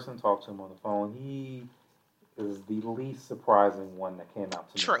him in person, talked to him on the phone. He is the least surprising one that came out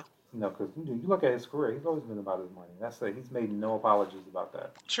to me. true, Because you look at his career, he's always been about his money. That's it. He's made no apologies about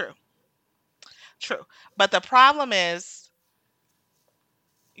that. true, true. But the problem is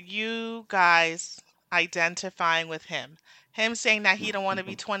you guys identifying with him. Him saying that he don't want to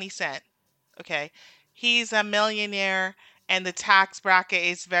be 20 Cent. Okay. He's a millionaire and the tax bracket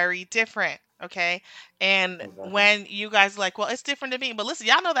is very different. Okay. And Exactly. when you guys are like, well, it's different to me. But listen,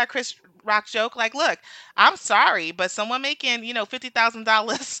 y'all know that Chris Rock joke. Like, look, I'm sorry, but someone making,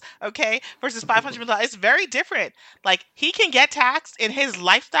 $50,000, okay, versus $500 million, it's very different. Like, he can get taxed and his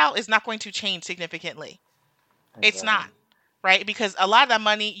lifestyle is not going to change significantly. It's Exactly. not, right? Because a lot of that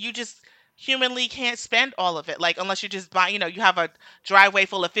money, you just humanly can't spend all of it. Like, unless you just buy, you have a driveway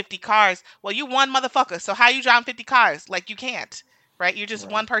full of 50 cars. Well, you one motherfucker. So how you drive 50 cars? Like, you can't, right? You're just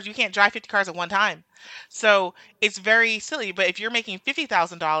Right. one person. You can't drive 50 cars at one time. So it's very silly. But if you're making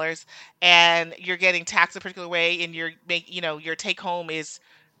 $50,000 and you're getting taxed a particular way and your take home is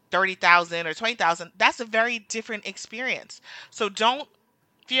 30,000 or 20,000, that's a very different experience. So don't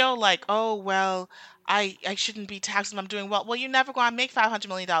feel like, oh well, I shouldn't be taxed when I'm doing well. Well, you're never gonna make $500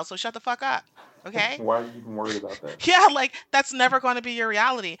 million, so shut the fuck up. Okay? Why are you even worried about that? Yeah, like that's never going to be your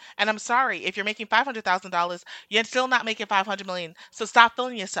reality. And I'm sorry, if you're making $500,000, you're still not making 500 million. So stop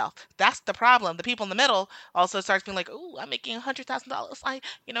fooling yourself. That's the problem. The people in the middle also starts being like, "Ooh, I'm making $100,000."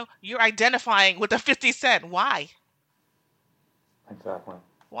 You're identifying with the 50 Cent. Why? Exactly.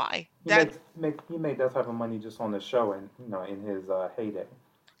 Why? He That makes make he made that type of money just on the show and in his heyday.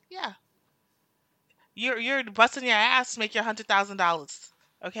 yeah. You're busting your ass to make your $100,000.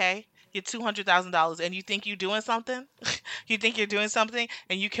 Okay? Your $200,000 and you think you're doing something? You think you're doing something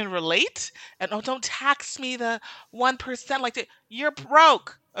and you can relate? And oh, don't tax me the 1% like that. You're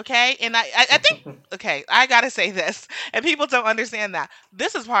broke. Okay? And I think okay, I gotta say this, and people don't understand that.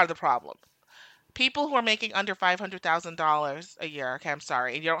 This is part of the problem. People who are making under $500,000 a year, okay, I'm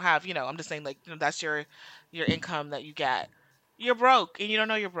sorry, and you don't have, I'm just saying, like, that's your income that you get. You're broke, and you don't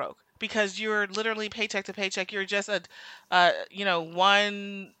know you're broke because you're literally paycheck to paycheck. You're just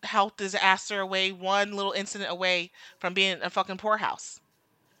one health disaster away, one little incident away from being a fucking poorhouse.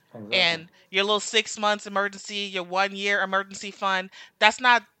 Exactly. And your little 6 months emergency, your 1 year emergency fund, that's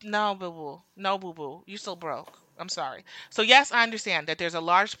not, no, boo boo. No, boo boo. You still broke. I'm sorry. So, yes, I understand that there's a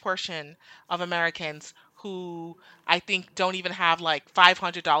large portion of Americans who I think don't even have like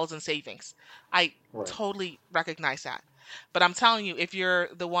 $500 in savings. I Right. totally recognize that. But I'm telling you, if you're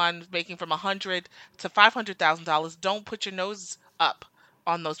the one making from 100 to $500,000, don't put your nose up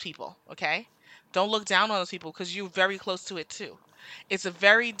on those people, okay? Don't look down on those people because you're very close to it too. It's a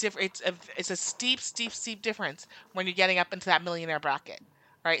very different. It's a steep, steep, steep difference when you're getting up into that millionaire bracket,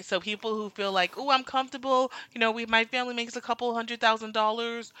 right? So people who feel like, oh, I'm comfortable. My family makes a couple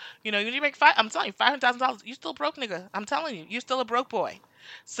 $100,000. You make five. I'm telling you, $500,000. You still broke, nigga. I'm telling you, you're still a broke boy.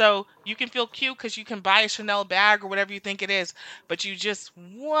 So you can feel cute because you can buy a Chanel bag or whatever you think it is, but you just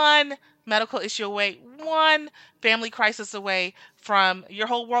one medical issue away, one family crisis away from your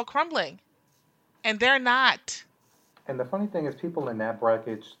whole world crumbling, and they're not. And the funny thing is, people in that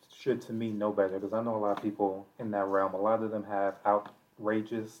bracket should, to me, know better because I know a lot of people in that realm. A lot of them have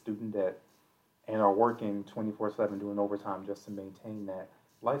outrageous student debt and are working 24/7 doing overtime just to maintain that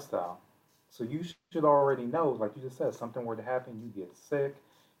lifestyle. So you should already know, like you just said, something were to happen, you get sick,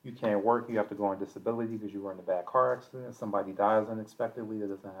 you can't work, you have to go on disability because you were in a bad car accident, somebody dies unexpectedly that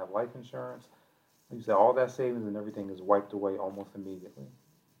doesn't have life insurance. Like you said, all that savings and everything is wiped away almost immediately.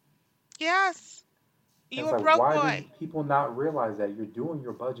 Yes, And you it's a like, broke why do boy. people not realize that you're doing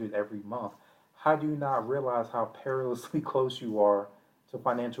your budget every month? How do you not realize how perilously close you are to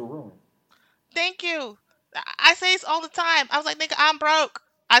financial ruin? Thank you. I say this all the time. I was like, nigga, I'm broke.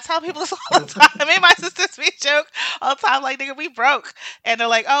 I tell people this all the time. Me and my sisters, we joke all the time, like, nigga, we broke. And they're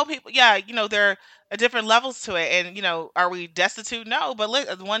like, oh, people, yeah, there are different levels to it. And, are we destitute? No. But look,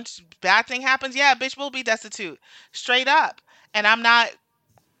 once bad thing happens, yeah, bitch, we'll be destitute. Straight up. And I'm not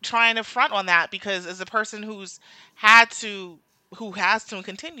trying to front on that because as a person had to, who has to and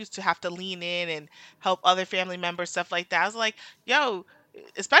continues to have to lean in and help other family members, stuff like that. I was like, yo,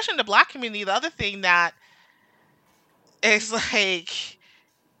 especially in the black community, the other thing that is like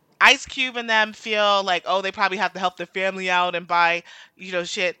Ice Cube and them feel like, oh, they probably have to help their family out and buy,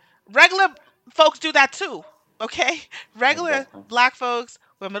 shit. Regular folks do that too. Okay? Regular Exactly. black folks,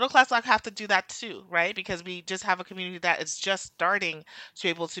 we're middle class black, have to do that too, right? Because we just have a community that is just starting to be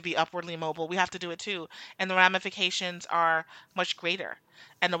able to be upwardly mobile. We have to do it too. And the ramifications are much greater.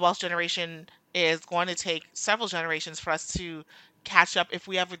 And the wealth generation is going to take several generations for us to catch up if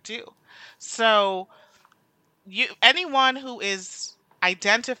we ever do. So, anyone who is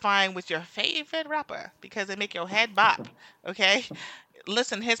identifying with your favorite rapper because they make your head bop, okay?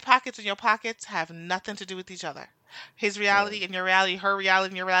 Listen, his pockets and your pockets have nothing to do with each other. His Right. reality and your reality, her reality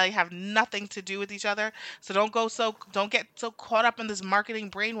and your reality have nothing to do with each other. So don't get so caught up in this marketing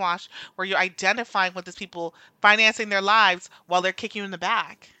brainwash where you're identifying with these people financing their lives while they're kicking you in the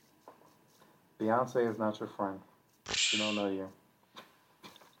back. Beyonce is not your friend. She don't know you.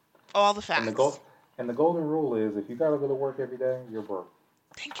 All the And the facts. goal and the golden rule is if you gotta go to work every day, you're broke.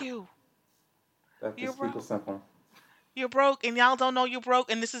 Thank you. That's You're just keep it broke. simple. You're broke and y'all don't know you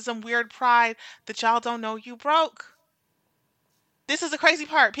broke and this is some weird pride that y'all don't know you broke. This is the crazy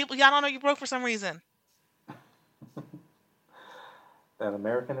part. People, y'all don't know you broke for some reason. That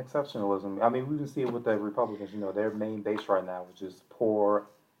American exceptionalism. I mean, we can see it with the Republicans. Their main base right now is just poor,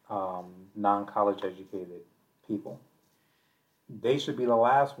 non-college educated people. They should be the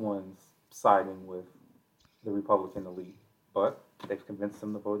last ones siding with the Republican elite, but they've convinced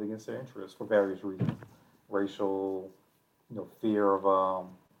them to vote against their interests for various reasons, racial, fear of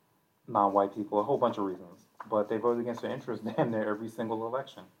non-white people, a whole bunch of reasons. But they vote against their interests damn near every single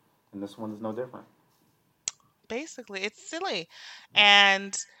election, and this one is no different. Basically, it's silly.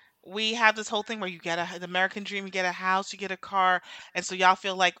 And we have this whole thing where you get the American dream, you get a house, you get a car, and so y'all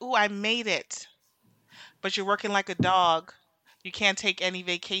feel like, "Ooh, I made it." But you're working like a dog. You can't take any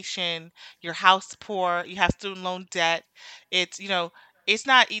vacation. Your house poor. You have student loan debt. It's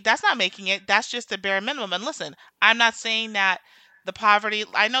not that's not making it. That's just the bare minimum. And listen, I'm not saying that the poverty.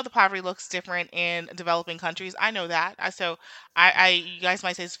 I know the poverty looks different in developing countries. I know that. You guys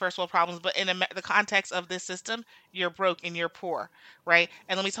might say it's first world problems, but in the context of this system, you're broke and you're poor, right?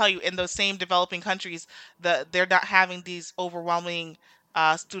 And let me tell you, in those same developing countries, they're not having these overwhelming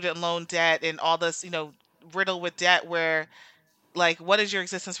student loan debt and all this, riddled with debt where like what is your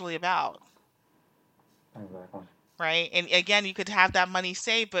existence really about, Exactly. right? And again, you could have that money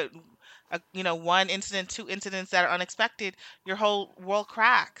saved, but one incident, two incidents that are unexpected, your whole world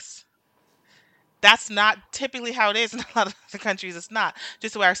cracks. That's not typically how it is in a lot of the countries. It's not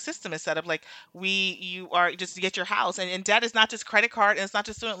just the way our system is set up. Like you are just to get your house, and debt is not just credit card, and it's not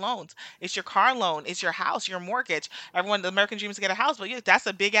just student loans. It's your car loan, it's your house, your mortgage. Everyone, the American dream is to get a house, but yeah, that's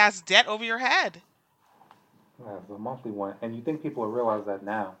a big ass debt over your head. Yeah, it's a monthly one, and you think people will realize that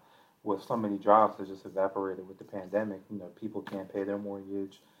now, with so many jobs that just evaporated with the pandemic. People can't pay their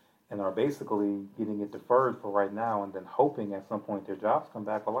mortgage, and are basically getting it deferred for right now, and then hoping at some point their jobs come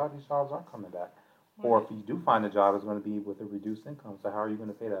back. A lot of these jobs aren't coming back, or Right. if you do find a job, it's going to be with a reduced income. So how are you going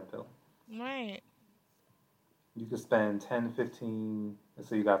to pay that bill? Right. You could spend 10, 15. Let's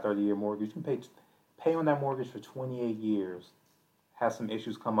say you got 30-year mortgage. You can pay on that mortgage for 28 years. Have some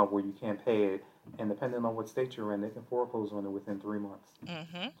issues come up where you can't pay it, and depending on what state you're in, they can foreclose on it within 3 months.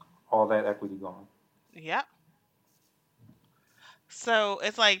 Mhm. All that equity gone. Yep. So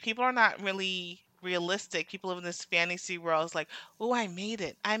it's like people are not really realistic. People live in this fantasy world. It's like, oh, I made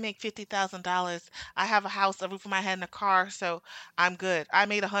it. I make $50,000. I have a house, a roof over my head, and a car, so I'm good. I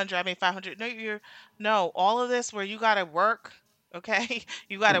made 100. I made 500. No. All of this where you gotta work. Okay,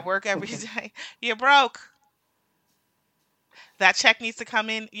 you gotta work every day. You're broke. That check needs to come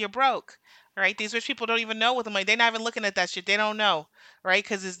in. You're broke. Right? These rich people don't even know what the money. They're not even looking at that shit. They don't know. Right?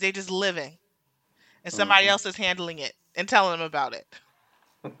 Because they're just living, and somebody Hmm. else is handling it and telling them about it.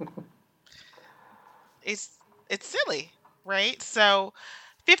 it's it's silly, right? So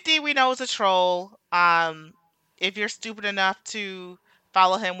 50 we know is a troll. If you're stupid enough to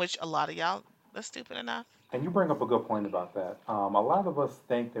follow him, which a lot of y'all are stupid enough. And you bring up a good point about that. A lot of us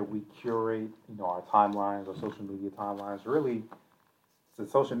think that we curate, our timelines or social media timelines. Really, the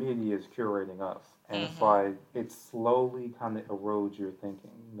social media is curating us, and it's Mhm. like it slowly kind of erodes your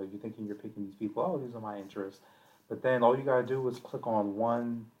thinking. You're thinking you're picking these people. Oh, these are my interests, but then all you gotta do is click on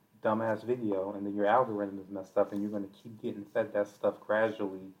one dumbass video, and then your algorithm is messed up, and you're gonna keep getting fed that stuff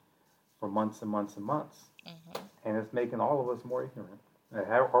gradually for months and months and months, Mhm. and it's making all of us more ignorant. It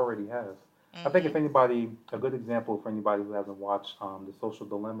already has. I think if Mhm. anybody, a good example for anybody who hasn't watched The Social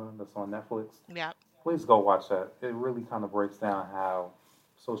Dilemma that's on Netflix, Yep. please go watch that. It really kind of breaks down how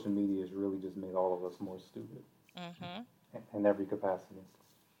social media has really just made all of us more stupid Mhm. in every capacity.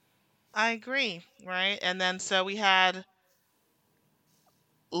 I agree, right? And then so we had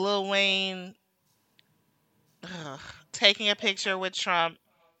Lil Wayne ugh, taking a picture with Trump,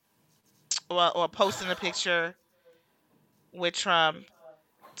 well, or posting a picture with Trump,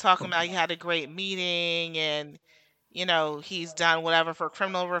 talking about he had a great meeting and he's done whatever for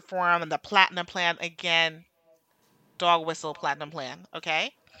criminal reform and the platinum plan again, dog whistle platinum plan,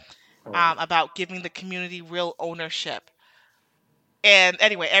 okay? All right. About giving the community real ownership. And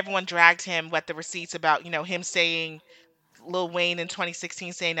anyway, everyone dragged him with the receipts about, him saying, Lil Wayne in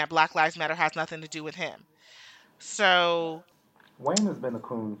 2016 saying that Black Lives Matter has nothing to do with him. So, Wayne has been a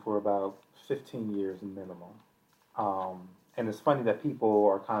coon for about 15 years minimum. And it's funny that people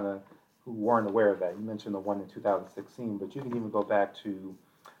are kind of who weren't aware of that. You mentioned the one in 2016, but you can even go back to,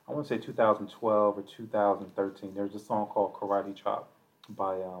 I want to say 2012 or 2013. There's a song called Karate Chop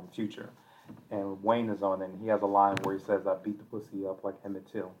by Future. And Wayne is on it, and he has a line where he says, I beat the pussy up like Emmett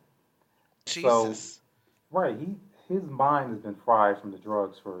Till. So, Jesus. right, his mind has been fried from the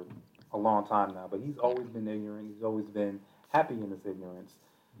drugs for a long time now, but he's Yeah. always been ignorant. He's always been happy in his ignorance.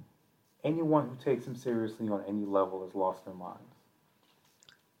 Anyone who takes him seriously on any level has lost their minds.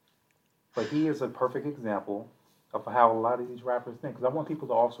 But he is a perfect example of how a lot of these rappers think. Because I want people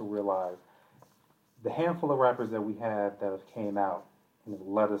to also realize the handful of rappers that we have that have came out and have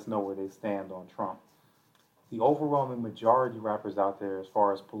let us know where they stand on Trump. The overwhelming majority of rappers out there, as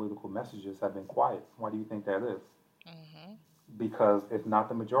far as political messages, have been quiet. Why do you think that is? Hmm. Because if not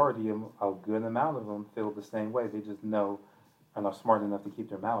the majority of them, a good amount of them feel the same way. They just know and are smart enough to keep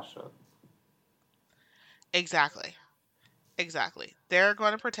their mouths shut. Exactly. Exactly. They're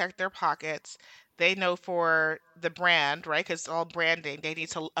going to protect their pockets. They know for the brand, right? Because it's all branding. They need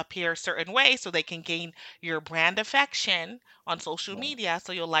to appear a certain way so they can gain your brand affection on social Right. media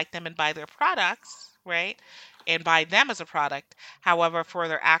so you'll like them and buy their products, right? And buy them as a product. However, for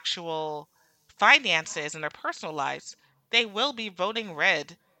their actual finances and their personal lives, they will be voting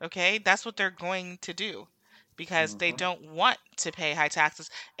red, okay? That's what they're going to do because they Mm-hmm. don't want to pay high taxes.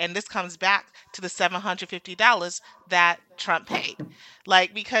 And this comes back to the $750 that Trump paid.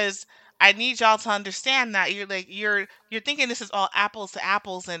 Like because I need y'all to understand that you're thinking this is all apples to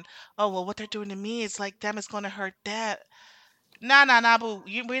apples and oh well what they're doing to me is like them it's gonna hurt that. Nah nah nah boo.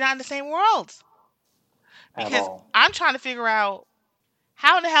 We're not in the same world. At Because all. I'm trying to figure out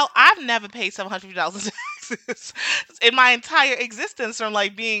how in the hell I've never paid $750 in taxes in my entire existence from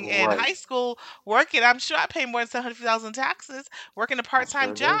like being in Right. high school working. I'm sure I paid more than $750 in taxes working a I part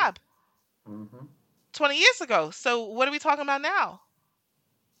time sure did. job Mm-hmm. 20 years ago. So what are we talking about now?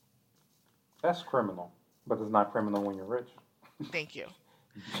 That's criminal, but it's not criminal when you're rich. Thank you.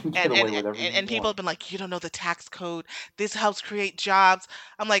 You can get and and away with whatever and, you and people want. have been like, you don't know the tax code. This helps create jobs.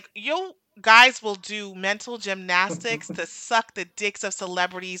 I'm like, you guys will do mental gymnastics to suck the dicks of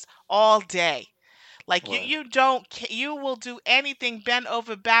celebrities all day. Like you, Right. you don't, you will do anything bend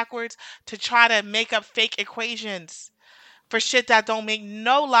over backwards to try to make up fake equations for shit that don't make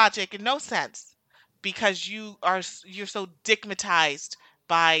no logic and no sense because you're so digmatized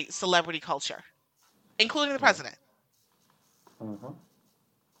by celebrity culture, including the Right. president. Mm-hmm.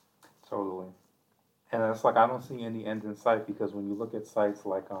 Totally. And it's like I don't see any end in sight because when you look at sites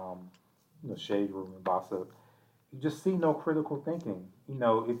like Shade Room and Gossip, you just see no critical thinking.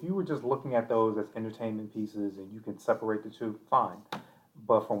 If you were just looking at those as entertainment pieces and you can separate the two, fine.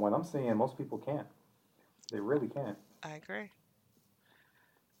 But from what I'm seeing, most people can't. They really can't. I agree.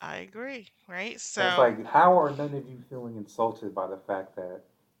 I agree. Right. And it's So like, how are none of you feeling insulted by the fact that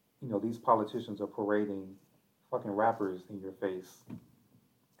these politicians are parading fucking rappers in your face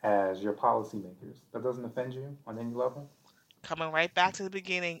as your policymakers? That doesn't offend you on any level? coming right back to the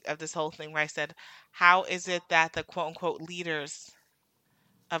beginning of this whole thing where I said, how is it that the quote unquote leaders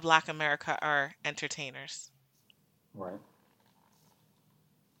of Black America are entertainers? Right.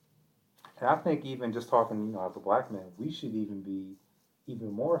 And I think even just talking, as a black man, we should even be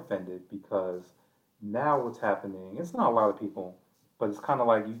even more offended because now what's happening, it's not a lot of people, but it's kind of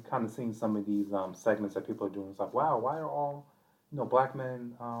like you kind of seen some of these segments that people are doing. It's like, wow, why are all, black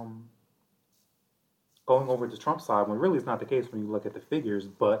men going over to Trump's side when really it's not the case when you look at the figures.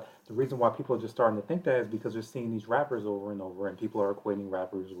 But the reason why people are just starting to think that is because they're seeing these rappers over and over, and people are equating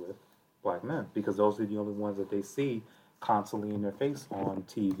rappers with black men because those are the only ones that they see constantly in their face on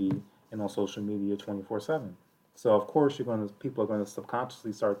TV and on social media 24/7. So of course people are gonna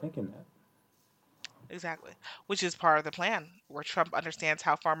subconsciously start thinking that. Exactly. Which is part of the plan, where Trump understands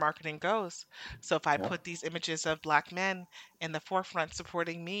how far marketing goes. So if I Yep. put these images of black men in the forefront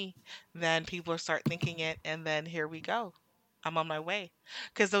supporting me, then people will start thinking it, and then here we go. I'm on my way.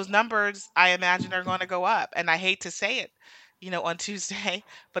 Because those numbers, I imagine, are going to go up. And I hate to say it, on Tuesday,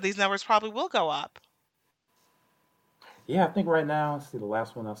 but these numbers probably will go up. Yeah, I think right now, see, the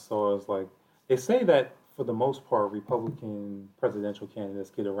last one I saw is like they say that for the most part, Republican presidential candidates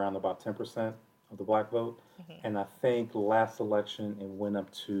get around about 10% of the black vote, Hmm. and I think last election it went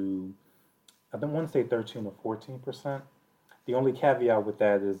up to I don't want to say 13 or 14%. The only caveat with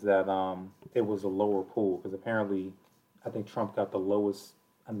that is that it was a lower pool because apparently I think Trump got the lowest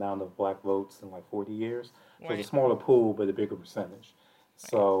amount of black votes in like 40 years. So it's a Right, smaller pool, but a bigger percentage.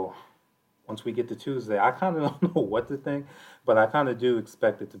 right. So once we get to Tuesday, I kind of don't know what to think, but I kind of do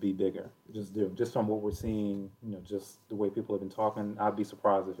expect it to be bigger. Just do, just from what we're seeing, just the way people have been talking. I'd be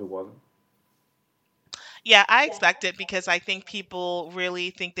surprised if it wasn't. Yeah, I expect it because I think people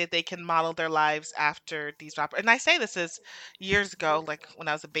really think that they can model their lives after these rappers. And I say this is years ago, like when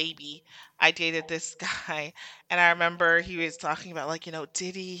I was a baby, I dated this guy, and I remember he was talking about like,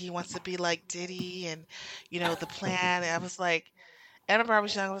 Diddy, he wants to be like Diddy, and the plan. And I was like, and I remember I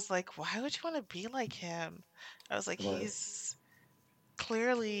was young, I was like, why would you want to be like him? I was like, Right. he's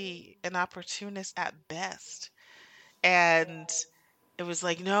clearly an opportunist at best. And it was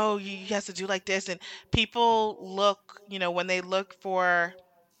like, no, you have to do like this. And people look, when they look for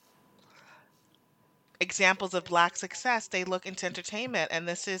examples of black success, they look into entertainment. And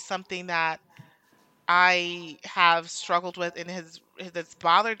this is something that I have struggled with and that's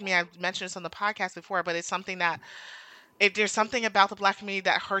bothered me. I've mentioned this on the podcast before, but it's something that if there's something about the black community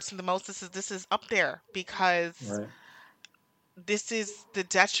that hurts me the most, this is up there because Right. this is the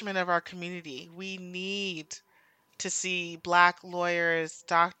detriment of our community. We need to see black lawyers,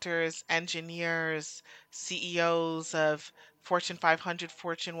 doctors, engineers, CEOs of Fortune 500,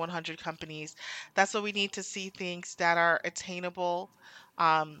 Fortune 100 companies. That's what we need to see, things that are attainable,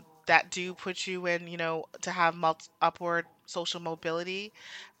 that do put you in, to have upward social mobility,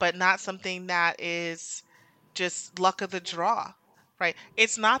 but not something that is just luck of the draw, right?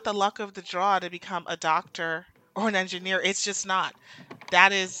 It's not the luck of the draw to become a doctor or an engineer. It's just not.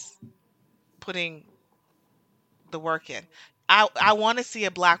 That is putting the work in. I want to see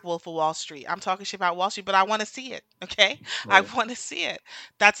a Black Wolf of Wall Street. I'm talking shit about Wall Street, but I want to see it. Okay, I Right. want to see it.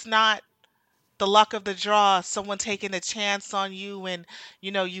 That's not the luck of the draw. Someone taking a chance on you, and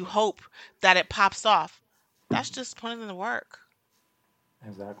you hope that it pops off. That's just putting in the work.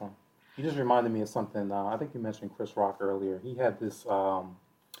 Exactly. You just reminded me of something. I think you mentioned Chris Rock earlier. He had this.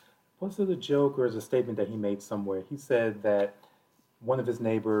 Was it a joke or is it a statement that he made somewhere? He said that one of his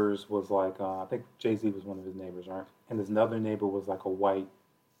neighbors was like, I think Jay Z was one of his neighbors, right? And his other neighbor was like a white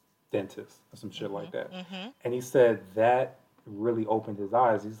dentist or some shit like Mhm. that. Mhm. And he said that really opened his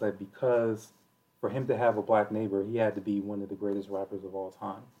eyes. He's like, because for him to have a black neighbor, he had to be one of the greatest rappers of all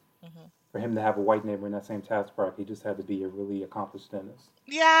time. Mhm. For him to have a white neighbor in that same task bracket, he just had to be a really accomplished dentist.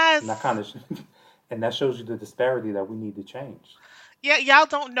 And that kind Yes. of, and that shows you the disparity that we need to change. Yeah, y'all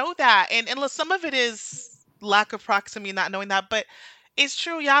don't know that. And look, some of it is lack of proximity, not knowing that, but it's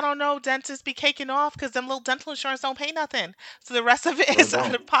true. Y'all don't know dentists be caking off because them little dental insurance don't pay nothing. So the rest of it Sure is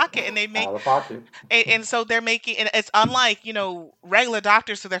out don't. of pocket, and they make Out of pocket. and so they're making, and it's unlike regular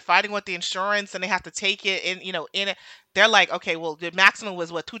doctors, so they're fighting with the insurance and they have to take it in, in it. They're like, okay, well, the maximum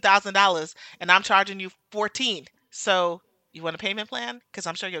was what, $2,000, and I'm charging you 14. So you want a payment plan? Because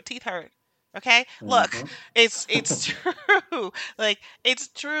I'm sure your teeth hurt. Okay, look, Mm-hmm. it's true. Like, it's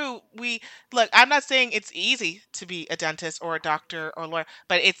true. We look. I'm not saying it's easy to be a dentist or a doctor or lawyer,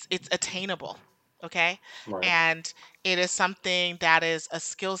 but it's attainable. Okay, Right. and it is something that is a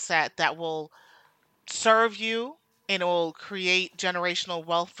skill set that will serve you, and it will create generational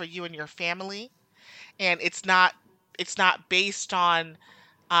wealth for you and your family. And it's not based on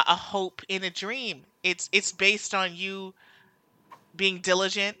a hope in a dream. It's based on you being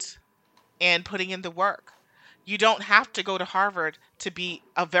diligent and putting in the work. You don't have to go to Harvard to be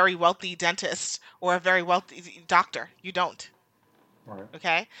a very wealthy dentist or a very wealthy doctor. You don't. Right.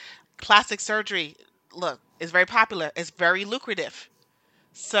 Okay? Plastic surgery, look, is very popular. It's very lucrative.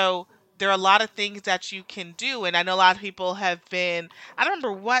 So there are a lot of things that you can do. And I know a lot of people have been, I don't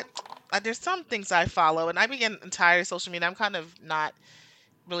remember what, there's some things I follow, and I begin tired of social media. I'm kind of not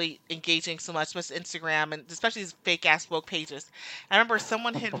really engaging so much with Instagram, and especially these fake ass woke pages. I remember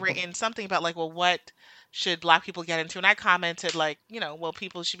someone had written something about like, well, what should black people get into? And I commented like, well,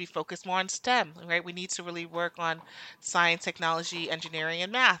 people should be focused more on STEM, right? We need to really work on science, technology, engineering,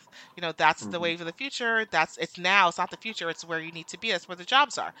 and math. That's the Mm-hmm. wave of the future. It's now, it's not the future, it's where you need to be. That's where the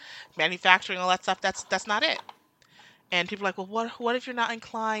jobs are. Manufacturing, all that stuff, that's not it. And people are like, well, what if you're not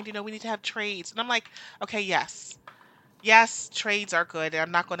inclined? We need to have trades. And I'm like, okay, yes. Yes, trades are good. And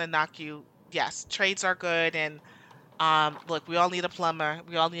I'm not going to knock you. Yes, trades are good. And look, we all need a plumber.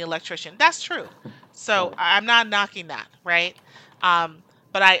 We all need an electrician. That's true. So Right. I'm not knocking that, right? Um,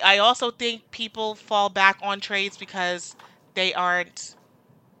 But I also think people fall back on trades because they aren't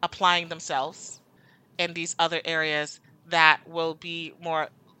applying themselves in these other areas that will be more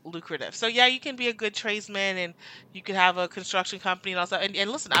lucrative. So yeah, you can be a good tradesman and you can have a construction company and also and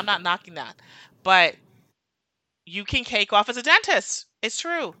listen, I'm not knocking that. But you can cake off as a dentist. It's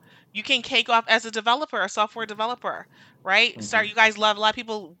true. You can cake off as a developer, a software developer, right? Hmm. Start. You guys love a lot of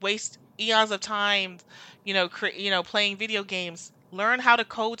people waste eons of time, playing video games. Learn how to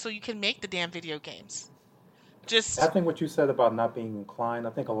code so you can make the damn video games. I Just think what you said about not being inclined,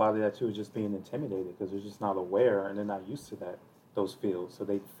 I think a lot of that too is just being intimidated because they're just not aware and they're not used to those fields. So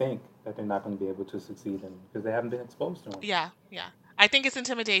they think that they're not going to be able to succeed in because they haven't been exposed to them. yeah, yeah. I think it's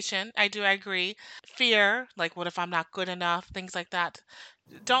intimidation. I agree. Fear, like what if I'm not good enough, things like that.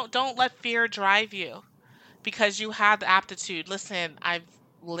 Don't let fear drive you because you have the aptitude. Listen, I've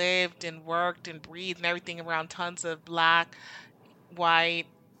lived and worked and breathed and everything around tons of black, white,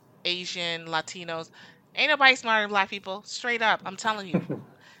 Asian, Latinos. Ain't nobody smarter than black people. Straight up, I'm telling you.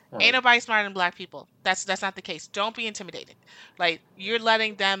 All Ain't right. nobody smarter than black people. That's not the case. Don't be intimidated. Like you're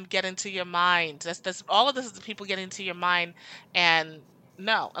letting them get into your mind. That's all of this is the people getting into your mind and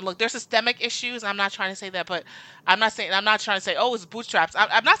no. And look, there's systemic issues. I'm not trying to say that, but I'm not trying to say, oh, it's bootstraps.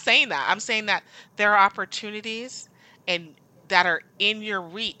 I'm not saying that. I'm saying that there are opportunities and that are in your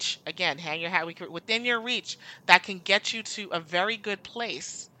reach. Again, hang your hat within your reach that can get you to a very good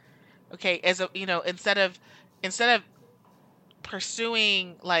place. Okay, as a instead of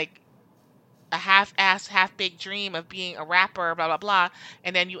pursuing like a half-assed, half-baked dream of being a rapper, blah blah blah,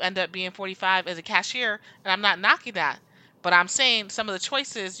 and then you end up being 45 as a cashier. And I'm not knocking that, but I'm saying some of the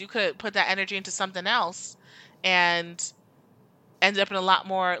choices you could put that energy into something else, and end up in a lot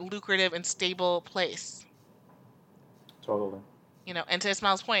more lucrative and stable place. Totally. And to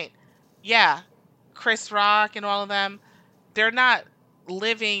Ismail's point, yeah, Chris Rock and all of them, they're not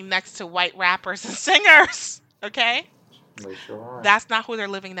living next to white rappers and singers. Okay, They sure aren't. that's not who they're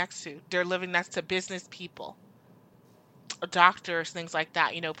living next to. They're living next to business people, doctors, things like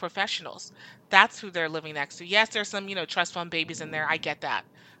that, professionals. That's who they're living next to. Yes, there's some, trust fund babies in there. I get that,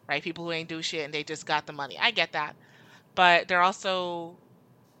 right? People who ain't do shit and they just got the money. I get that. But they're also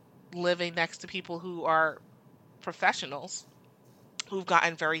living next to people who are professionals who've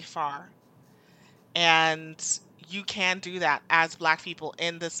gotten very far. And you can do that as Black people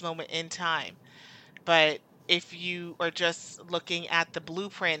in this moment in time. But if you are just looking at the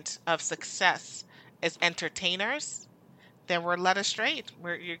blueprint of success as entertainers, then we're led astray.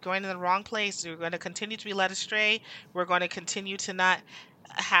 You're going in the wrong place. You're going to continue to be led astray. We're going to continue to not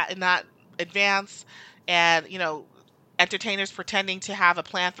advance, and entertainers pretending to have a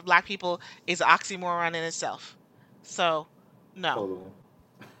plan for Black people is an oxymoron in itself. So, no. Totally.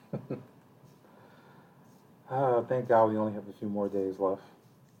 Thank God we only have a few more days left.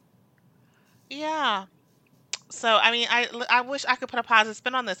 Yeah. So I mean, I wish I could put a positive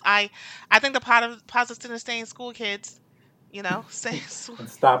spin on this. I think the positive spin is stay in school, kids. Stay in school. And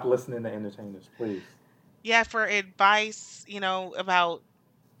stop listening to entertainers, please. Yeah, for advice, about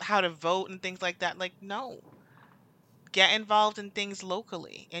how to vote and things like that. Like, no, get involved in things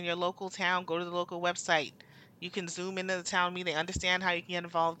locally in your local town. Go to the local website. You can zoom into the town meeting, understand how you can get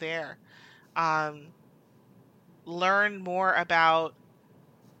involved there. Um, Learn more about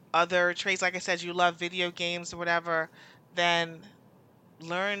other trades. Like I said, you love video games or whatever, then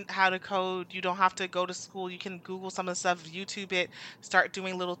learn how to code. You don't have to go to school. You can Google some of the stuff, YouTube it, start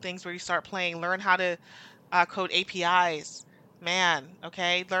doing little things where you start playing. Learn how to code APIs. Man,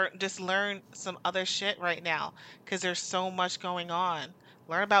 okay? Learn some other shit right now because there's so much going on.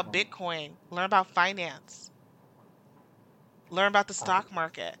 Learn about Um, Bitcoin, learn about finance, learn about the I, stock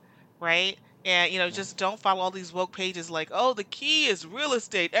market, right? And just don't follow all these woke pages like, "Oh, the key is real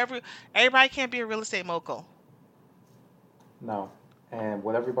estate." Everybody can't be a real estate mogul. no. And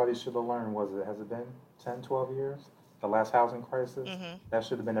what everybody should have learned has it been 10, 12 years? The last housing crisis? Hmm. That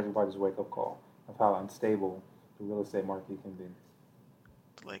should have been everybody's wake up call of how unstable the real estate market can be.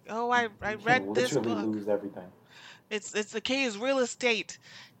 Like, "Oh, I You read can this literally book. lose everything. It's the key is real estate,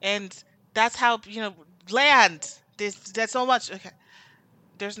 and that's how land. There's so much. Okay,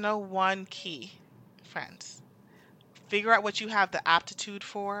 there's no one key, friends. Figure out what you have the aptitude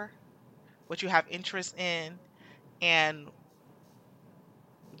for, what you have interest in, and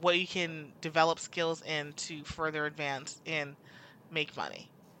what you can develop skills in to further advance and make money.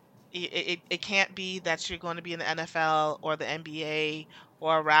 It can't be that you're going to be in the NFL or the NBA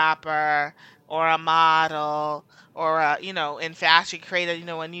or a rapper or a model or in fashion create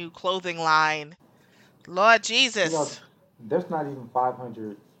a new clothing line. Lord You know, Jesus. there's not even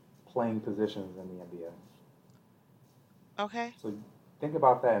 500 playing positions in the NBA. Okay. So Think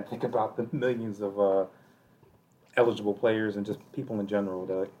about that and think about the millions of eligible players and just people in general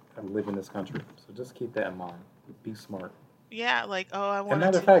that live in this country. So just keep that in mind. Be smart. Yeah, like, oh, I And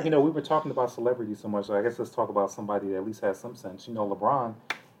wanted matter of to fact, be. we were talking about celebrities so much, so I guess let's talk about somebody that at least has some sense. LeBron,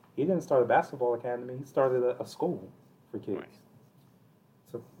 he didn't start a basketball academy, he started a school for Right. kids.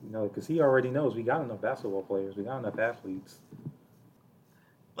 So, because he already knows we got enough basketball players, we got enough athletes.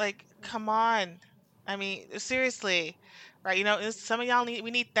 Like, come on. I mean, seriously, right? Some of y'all we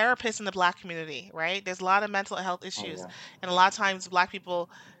need therapists in the black community, right? There's a lot of mental health Oh, issues, yeah. and a lot of times black people,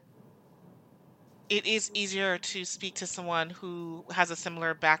 it is easier to speak to someone who has a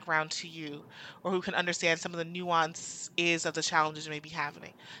similar background to you, or who can understand some of the nuances of the challenges you may be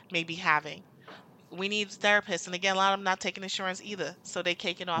having. We need therapists, and again, a lot of them not taking insurance either, so they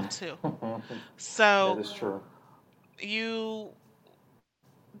cake it off too. That So is true. you,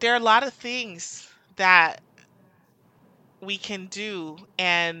 there are a lot of things that we can do,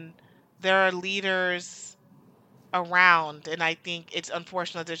 and there are leaders around, and I think it's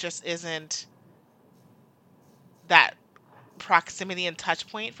unfortunate there just isn't that proximity and touch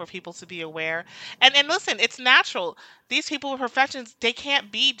point for people to be aware. And listen, it's natural. These people with professions, they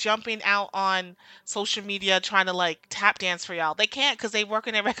can't be jumping out on social media trying to like tap dance for y'all. They can't because they work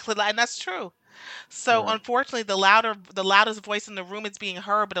in their regular life, and that's true. So Right. unfortunately, the loudest voice in the room is being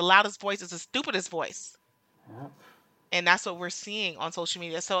heard, but the loudest voice is the stupidest voice. Yeah. And that's what we're seeing on social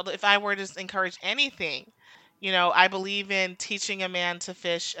media. So if I were to encourage anything, I believe in teaching a man to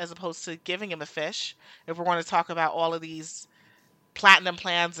fish as opposed to giving him a fish. If we're going to talk about all of these platinum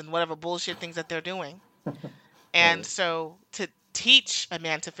plans and whatever bullshit things that they're doing. And Right. so to teach a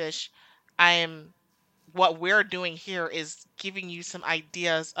man to fish, I am what we're doing here is giving you some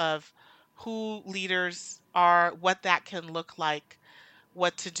ideas of who leaders are, what that can look like,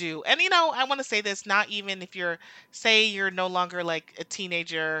 what to do. And I want to say this, not even if say you're no longer like a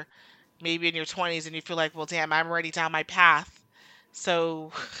teenager, maybe in your 20s, and you feel like, well, damn, I'm already down my path.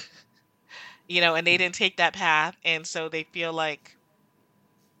 So, and they didn't take that path. And so they feel like,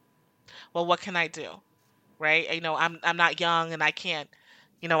 well, what can I do? Right? I'm not young and I can't,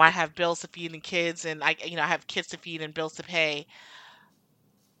 I have bills to feed and kids, and I have kids to feed and bills to pay.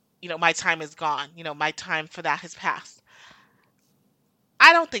 My time is gone. My time for that has passed.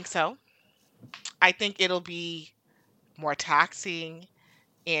 I don't think so. I think it'll be more taxing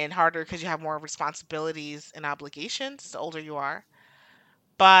and harder because you have more responsibilities and obligations the older you are.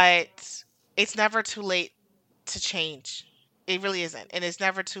 But it's never too late to change. It really isn't. And it's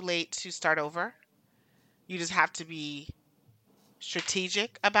never too late to start over. You just have to be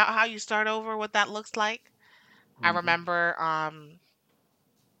strategic about how you start over, what that looks like. I Hmm. remember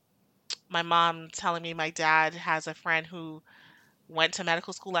my mom telling me my dad has a friend who went to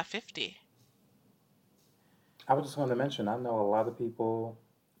medical school at 50. I was just going to mention, I know a lot of people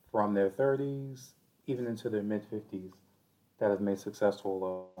from their 30s, even into their mid 50s, that have made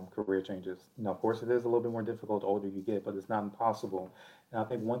successful career changes. Of course, it is a little bit more difficult the older you get, but it's not impossible. And I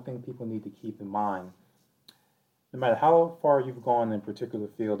think one thing people need to keep in mind, no matter how far you've gone in a particular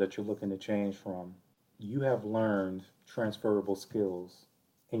field that you're looking to change from, you have learned transferable skills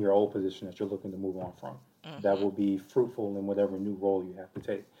in your old position that you're looking to move on from. That Hmm. will be fruitful in whatever new role you have to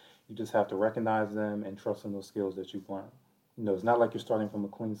take. You just have to recognize them and trust in those skills that you've learned. It's not like you're starting from a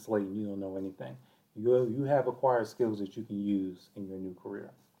clean slate and you don't know anything. You have acquired skills that you can use in your new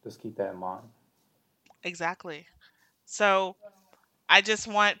career. Just keep that in mind. Exactly. So I just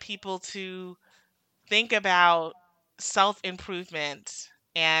want people to think about self improvement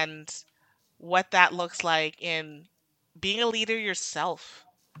and what that looks like in being a leader yourself.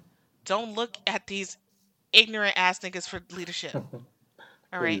 Don't look at these ignorant ass niggas for leadership.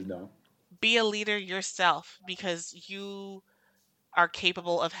 All Please right. don't. Be a leader yourself because you are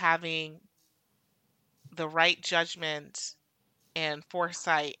capable of having the right judgment and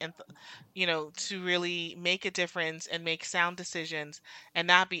foresight and to really make a difference and make sound decisions and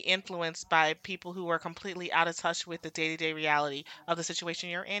not be influenced by people who are completely out of touch with the day-to-day reality of the situation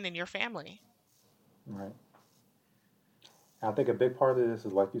you're in and your family. Right. I think a big part of this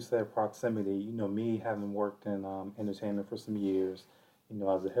is, like you said, proximity. Me having worked in entertainment for some years,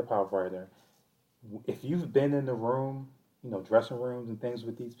 as a hip hop writer, if you've been in the room, dressing rooms and things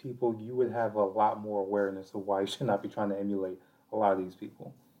with these people, you would have a lot more awareness of why you should not be trying to emulate a lot of these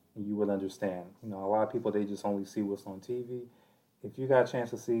people. And you would understand. A lot of people, they just only see what's on TV. If you got a chance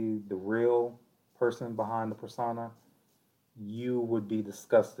to see the real person behind the persona, you would be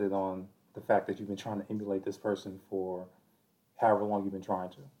disgusted on the fact that you've been trying to emulate this person for however long you've been trying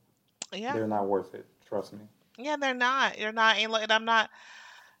to. Yeah. They're not worth it. Trust me. Yeah, they're not. You're not. And I'm not.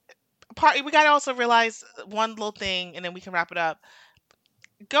 We got to also realize one little thing, and then we can wrap it up.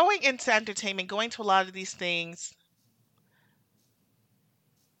 going into entertainment, going to a lot of these things,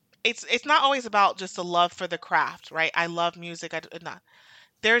 it's not always about just a love for the craft, right? I love music. Not.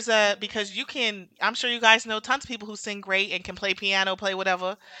 There's a because you can. I'm sure you guys know tons of people who sing great and can play piano, play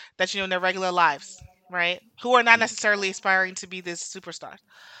whatever that you know in their regular lives, right? Who are not Yep. necessarily aspiring to be this superstar.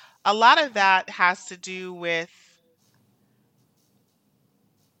 A lot of that has to do with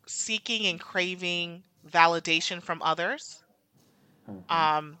seeking and craving validation from others, Hmm.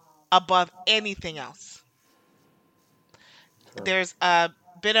 um, above anything else. True. There's a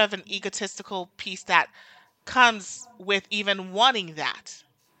bit of an egotistical piece that comes with even wanting that,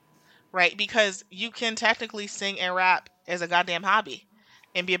 right? Because you can technically sing and rap as a goddamn hobby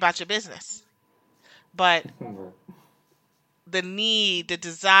and be about your business. But Right. the need, the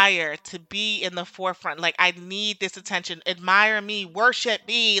desire to be in the forefront, like I need this attention, admire me, worship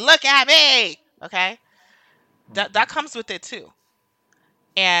me, look at me. Okay? That Hmm. comes with it too.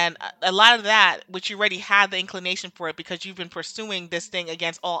 And a lot of that, which you already had the inclination for it because you've been pursuing this thing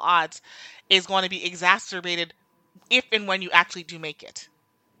against all odds, is going to be exacerbated if and when you actually do make it.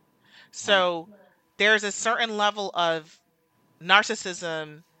 Right. So there's a certain level of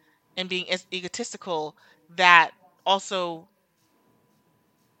narcissism and being egotistical that also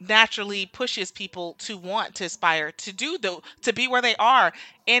naturally pushes people to want to aspire to do to be where they are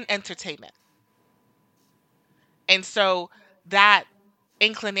in entertainment. And so that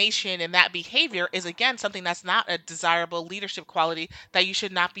inclination and that behavior is again something that's not a desirable leadership quality that you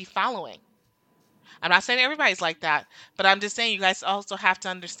should not be following. I'm not saying everybody's like that, but I'm just saying you guys also have to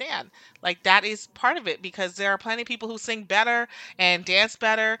understand like that is part of it because there are plenty of people who sing better and dance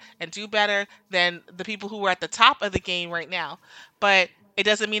better and do better than the people who are at the top of the game right now. But it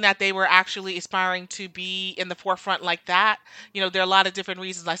doesn't mean that they were actually aspiring to be in the forefront like that. You know, there are a lot of different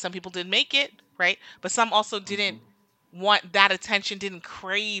reasons like some people didn't make it, right? But some also didn't Hmm. want that attention, didn't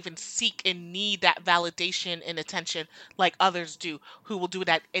crave and seek and need that validation and attention like others do, who will do it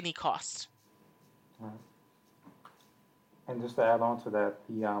at any cost. Right. And just to add on to that,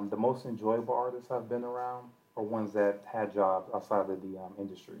 the most enjoyable artists I've been around are ones that had jobs outside of the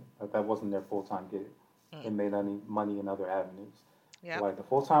industry. That wasn't their full time gig. They Mm. made any money in other avenues. Yep. Like the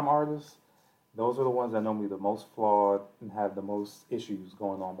full time artists, those are the ones that normally the most flawed and have the most issues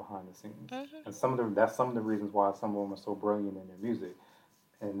going on behind the scenes. Mhm. And some of them, that's some of the reasons why some of them are so brilliant in their music,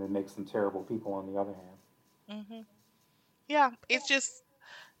 and it makes them terrible people on the other hand. Mhm. Yeah, it's just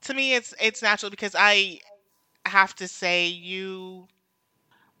to me it's natural because I have to say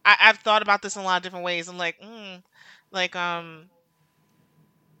I've thought about this in a lot of different ways. I'm like, like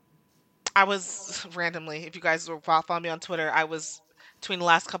I was randomly, if you guys were following me on Twitter, I was between the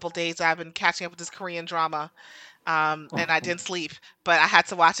last couple days I've been catching up with this Korean drama. And I didn't sleep, but I had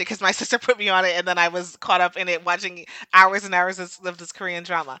to watch it because my sister put me on it, and then I was caught up in it, watching hours and hours of this Korean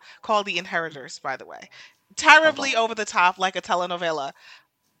drama called The Inheritors, by the way. Okay. Terribly over the top, like a telenovela.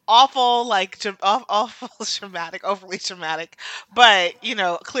 Awful, like awful dramatic, overly dramatic, but you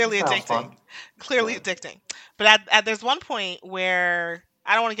know, It clearly sounds fun. addicting, clearly Right. addicting. But there's one point where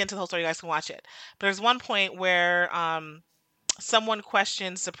I don't want to get into the whole story. You guys can watch it. But there's one point where someone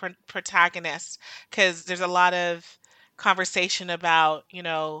questions the protagonist because there's a lot of conversation about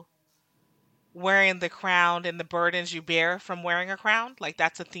wearing the crown and the burdens you bear from wearing a crown. Like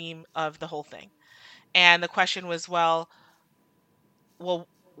that's a theme of the whole thing. And the question was, well,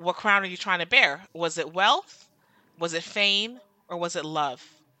 what crown are you trying to bear? Was it wealth? Was it fame? Or was it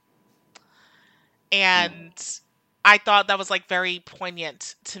love? Mm. And I thought that was like very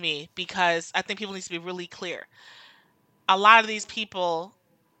poignant to me because I think people need to be really clear. A lot of these people,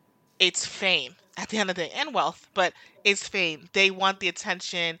 it's fame at the end of the day and wealth, but it's fame. They want the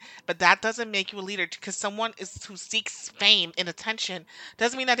attention, but that doesn't make you a leader because someone is who seeks fame and attention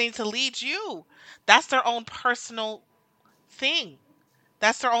doesn't mean that they need to lead you. That's their own personal thing.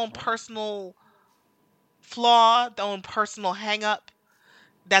 That's their own Yep. personal flaw, their own personal hang up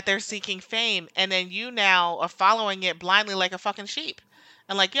that they're seeking fame. And then you now are following it blindly like a fucking sheep.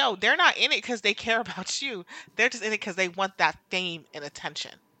 And like, yo, they're not in it because they care about you. They're just in it because they want that fame and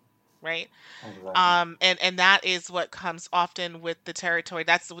attention. Right. Exactly. And that is what comes often with the territory.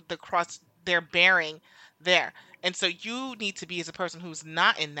 That's what the cross they're bearing there. And so you need to be as a person who's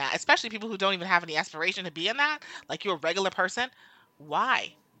not in that, especially people who don't even have any aspiration to be in that, like you're a regular person.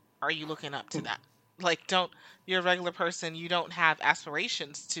 Why are you looking up to that? Like, don't you're a regular person, you don't have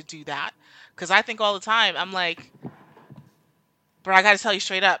aspirations to do that. Because I think all the time, I'm like, bro, I got to tell you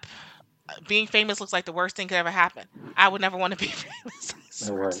straight up, being famous looks like the worst thing could ever happen. I would never want to be famous. I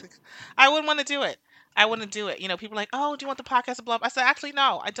All swear right. to God. I wouldn't want to do it. I wouldn't do it. You know, people are like, oh, do you want the podcast to blow up? I said, actually,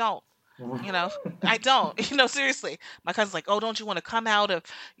 no, I don't. You know, I don't. Seriously. My cousin's like, "Oh, don't you want to come out of,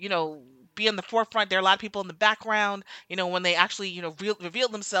 you know, be in the forefront? There are a lot of people in the background. When they actually, reveal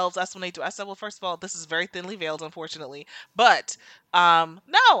themselves, that's when they do." I said, "Well, first of all, this is very thinly veiled, unfortunately. But,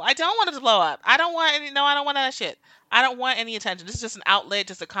 no, I don't want it to blow up. I don't want any. No, I don't want that shit. I don't want any attention. This is just an outlet,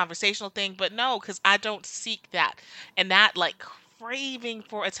 just a conversational thing. But no, because I don't seek that. And that like craving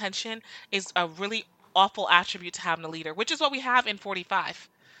for attention is a really awful attribute to having a leader, which is what we have in 45.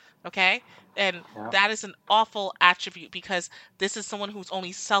 Okay. And Yeah. that is an awful attribute because this is someone who's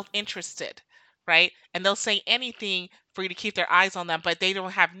only self interested, right? And they'll say anything for you to keep their eyes on them, but they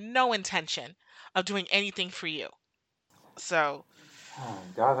don't have no intention of doing anything for you. So, Oh,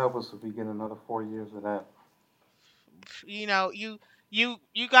 God help us if we get another 4 years of that. you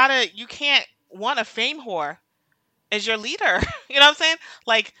can't want a fame whore as your leader. You know what I'm saying?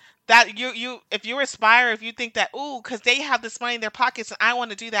 Like that if you aspire, if you think that, ooh, because they have this money in their pockets and I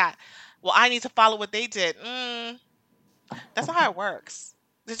want to do that, well, I need to follow what they did. That's not how it works.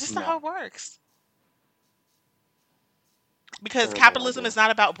 That's just not how No, it works. Because terrible capitalism idea. is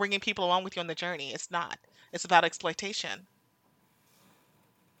not about bringing people along with you on the journey. It's not. It's about exploitation.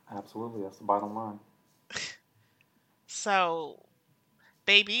 Absolutely, that's the bottom line. So,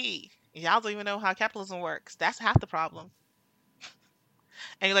 baby, y'all don't even know how capitalism works. That's half the problem.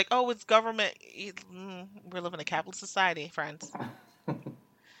 And you're like, oh, it's government. We're living in a capitalist society, friends.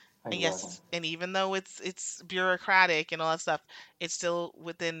 And Exactly. yes, and even though it's bureaucratic and all that stuff, it's still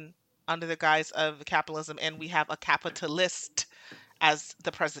within under the guise of capitalism, and we have a capitalist as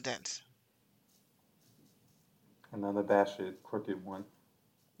the president. Another batshit crooked one.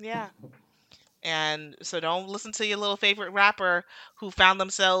 Yeah. And so don't listen to your little favorite rapper who found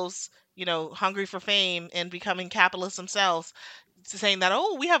themselves, hungry for fame and becoming capitalists themselves, saying that,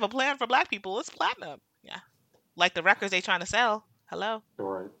 oh, we have a plan for black people. It's platinum. Yeah. Like the records they trying to sell. Hello.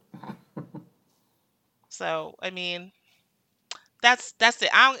 Right. So, I mean, that's it.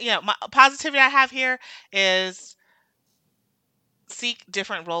 I don't, my positivity I have here is seek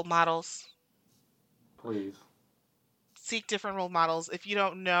different role models. Please. Seek different role models. If you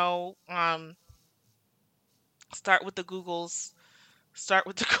don't know, start with the Googles, start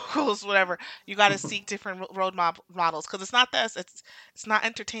with the Googles, whatever. You got to seek different models because it's not this. It's not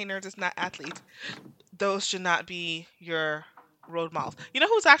entertainers. It's not athletes. Those should not be your road models. You know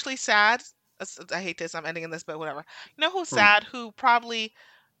who's actually sad? I hate this. I'm ending in this, but whatever. You know who's Hmm. sad? Who probably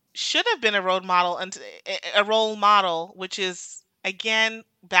should have been a role model and a role model, which is again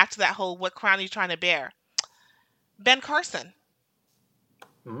back to that whole what crown are you trying to bear? Ben Carson.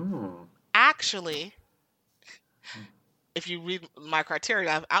 Mm. Actually, if you read my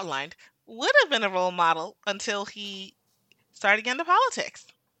criteria I've outlined, would have been a role model until he started getting into politics.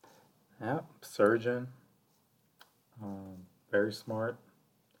 Yeah. Surgeon. Very smart.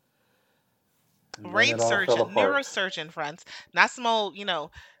 And then Brain it all fell surgeon, apart. neurosurgeon, friends. Not some old,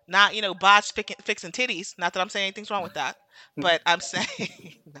 not, botch fixing titties. Not that I'm saying anything's wrong with that, but I'm saying,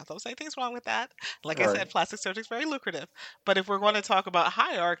 not that I'm saying anything's wrong with that. Like I Right. said, plastic surgery is very lucrative. But if we're going to talk about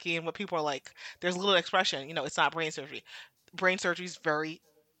hierarchy and what people are like, there's a little expression, it's not brain surgery. Brain surgery is very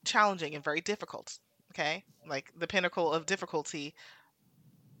challenging and very difficult. Okay. Like the pinnacle of difficulty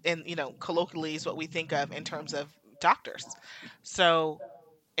and, colloquially is what we think of in terms of doctors. So,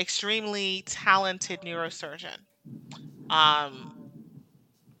 extremely talented neurosurgeon. Um,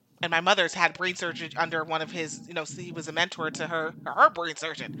 and my mother's had brain surgery under one of his, so he was a mentor to her brain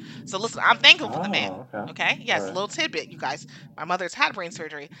surgeon. So listen, I'm thankful for the man. Oh, okay. Okay, All yes, a right. little tidbit, you guys. My mother's had brain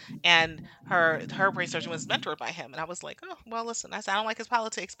surgery, and her brain surgeon was mentored by him, and I was like, oh well, listen, I said I don't like his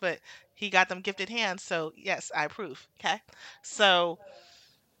politics, but he got them gifted hands, so yes, I approve. Okay, so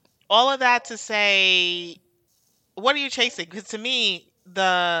all of that to say, what are you chasing? Because to me,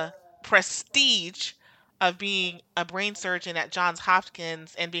 the prestige of being a brain surgeon at Johns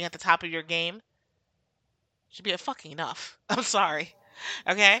Hopkins and being at the top of your game should be a fucking enough. I'm sorry.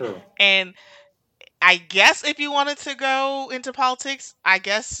 Okay? True. And I guess if you wanted to go into politics, I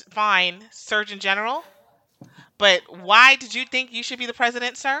guess fine, Surgeon General. But why did you think you should be the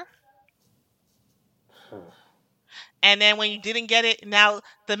president, sir? And then when you didn't get it, now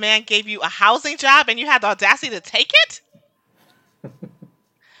the man gave you a housing job and you had the audacity to take it?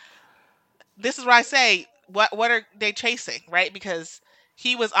 This is where I say, what are they chasing, right? Because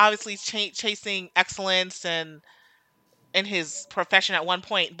he was obviously chasing excellence and in his profession at one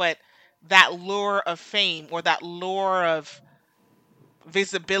point, but that lure of fame or that lure of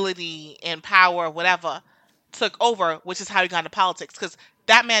visibility and power, or whatever, took over, which is how he got into politics. Because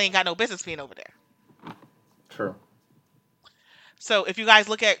that man ain't got no business being over there. True. So if you guys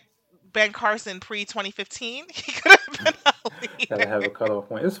look at Ben Carson pre 2015, he could have been a Gotta leader. have a cutoff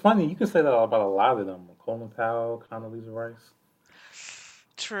point. It's funny, you can say that about a lot of them. Colin Powell, Condoleezza Rice.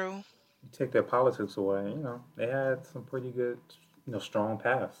 True. You take their politics away, they had some pretty good, strong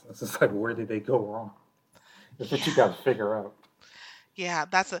paths. It's just like, where did they go wrong? That's what you Yeah. got to figure out. Yeah,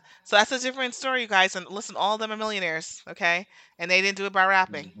 that's a different story, you guys. And listen, all of them are millionaires, okay? And they didn't do it by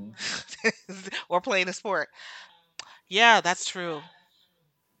rapping Hmm. or playing a sport. Yeah, that's true.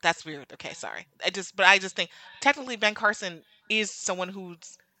 That's weird. Okay, sorry. But I just think technically Ben Carson is someone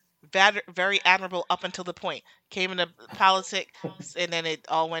who's very admirable up until the point came into politics, and then it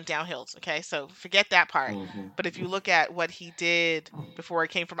all went downhill. Okay, so forget that part. Hmm. But if you look at what he did before it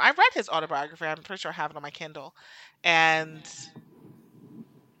came from, I read his autobiography. I'm pretty sure I have it on my Kindle, and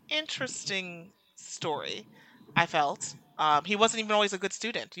interesting story. I felt he wasn't even always a good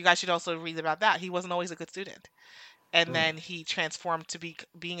student. You guys should also read about that. He wasn't always a good student, and Really? then he transformed to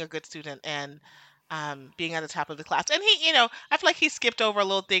being a good student and being at the top of the class. And he, I feel like he skipped over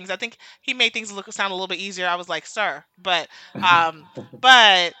little things. I think he made things look sound a little bit easier. I was like, sir, um,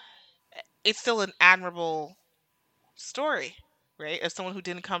 but it's still an admirable story, right? As someone who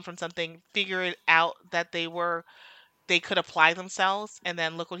didn't come from something, figured out that they could apply themselves, and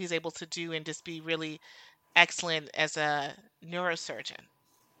then look what he's able to do and just be really excellent as a neurosurgeon.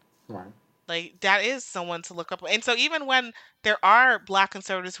 Right. Like that is someone to look up. And so even when there are black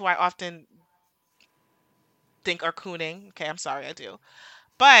conservatives who I often think are cooning, okay, I'm sorry, I do.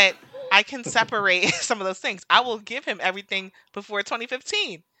 But I can separate some of those things. I will give him everything before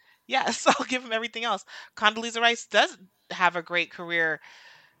 2015. Yes, I'll give him everything else. Condoleezza Rice does have a great career,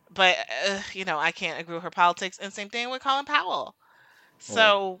 but I can't agree with her politics. And same thing with Colin Powell.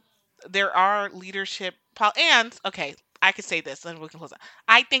 Right. So there are and okay, I could say this and we can close that.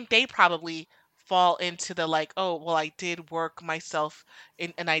 I think they probably fall into the like, oh well, I did work myself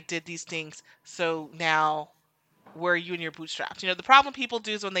and I did these things, so now where are you in your bootstraps? The problem people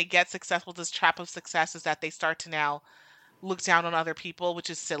do is when they get successful, this trap of success is that they start to now look down on other people, which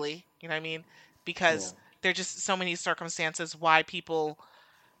is silly. You know what I mean? Yeah. Because there are just so many circumstances why people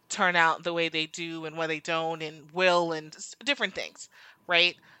turn out the way they do and why they don't and will and different things,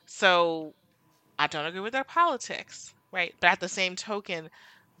 right? So I don't agree with their politics, right? But at the same token,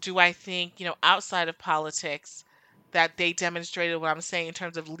 do I think, outside of politics, that they demonstrated what I'm saying in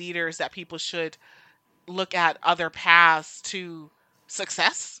terms of leaders that people should look at other paths to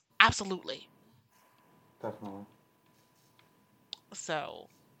success? Absolutely. Definitely. So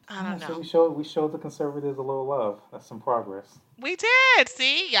I Yeah, don't so know. we showed the conservatives a little love. That's some progress. We did.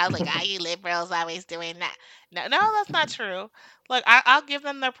 See, yeah, like, you liberals always doing that. No, no, that's not true. Look, I'll give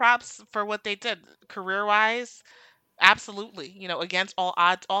them their props for what they did career wise. Absolutely. Against all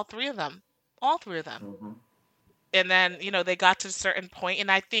odds, all three of them. All three of them. Hmm. And then, they got to a certain point,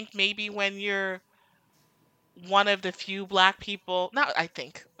 and I think maybe when you're one of the few black people, not I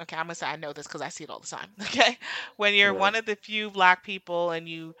think, okay, I'm gonna say I know this because I see it all the time. Okay. When you're Right. one of the few black people and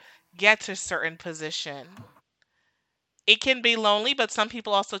you get to a certain position, it can be lonely, but some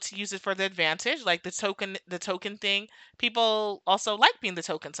people also to use it for the advantage, like the token thing. People also like being the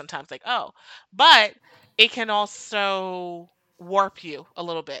token sometimes, like, oh, but it can also warp you a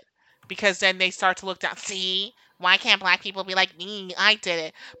little bit because then they start to look down. See, why can't black people be like me? I did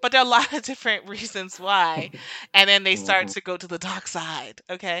it. But there are a lot of different reasons why. And then they start Hmm. to go to the dark side.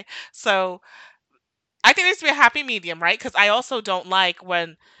 Okay. So I think there needs to be a happy medium, right? Because I also don't like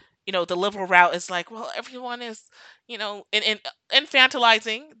when, the liberal route is like, well, everyone is,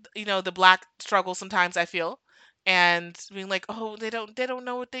 infantilizing, the black struggle sometimes I feel, and being like, oh, they don't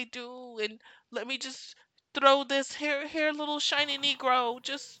know what they do, and let me just throw this here little shiny Negro,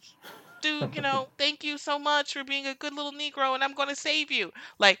 just do, thank you so much for being a good little Negro, and I'm gonna save you.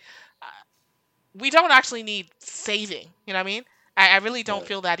 Like, uh, we don't actually need saving. You know what I mean? I really don't Right.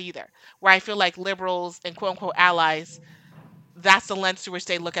 feel that either. Where I feel like liberals and quote unquote allies, that's the lens through which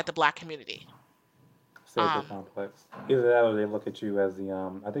they look at the black community. Savior Um, complex. Either that or they look at you as the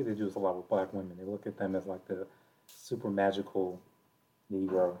I think they do this a lot with black women. They look at them as like the super magical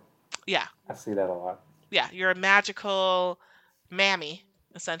Negro. yeah, I see that a lot. yeah, you're a magical mammy,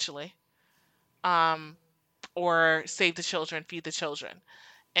 essentially. Um, or save the children, feed the children.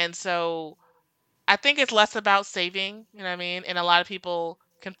 And so I think it's less about saving, you know what I mean? And a lot of people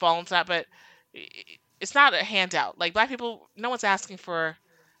can fall into that, but it's not a handout. Like black people, no one's asking for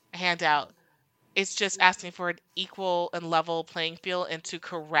a handout. It's just asking for an equal and level playing field and to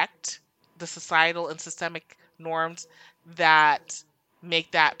correct the societal and systemic norms that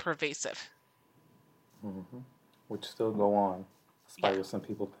make that pervasive. Hmm. Which still go on, Yeah, despite what some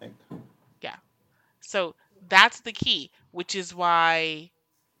people think. yeah. So that's the key, which is why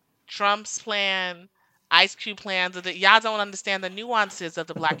Trump's plan, Ice Cube plans. Y'all don't understand the nuances of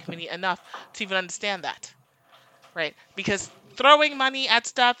the black community enough to even understand that, right? Because throwing money at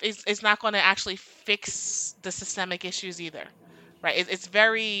stuff is not going to actually fix the systemic issues either, right? It's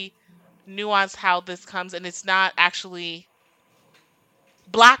very nuanced how this comes, and it's not actually.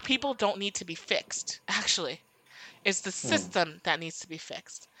 Black people don't need to be fixed, actually. It's the Hmm. system that needs to be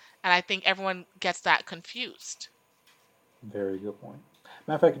fixed. And I think everyone gets that confused. Very good point.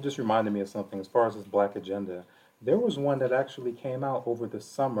 Matter of fact, it just reminded me of something as far as this Black Agenda. There was one that actually came out over the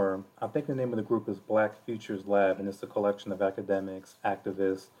summer. I think the name of the group is Black Futures Lab, and it's a collection of academics,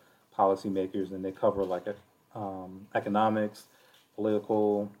 activists, policymakers, and they cover like economics,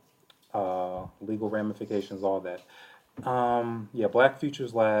 political, legal ramifications, all that. Yeah, Black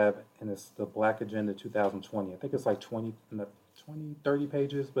Futures Lab, and it's the Black Agenda 2020. I think it's like 20, 30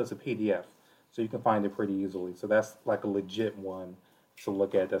 pages, but it's a PDF. So you can find it pretty easily. So that's like a legit one to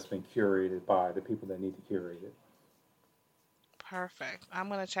look at that's been curated by the people that need to curate it. Perfect. I'm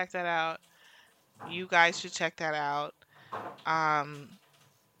going to check that out. You guys should check that out. Um,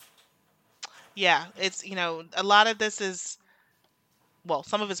 yeah, it's, a lot of this is, well,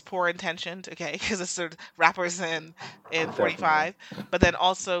 some of it's poor intentioned, okay, because it's sort of rappers in Definitely. 45, but then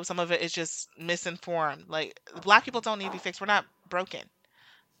also some of it is just misinformed. Like, black people don't need to be fixed. We're not broken.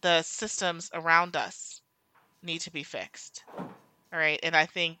 The systems around us need to be fixed. All right. And I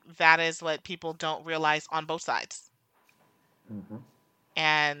think that is what people don't realize on both sides. Hmm.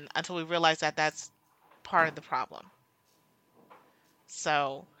 And until we realize that, that's part of the problem.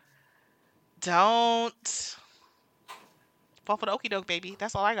 So don't fall for the okie doke, baby.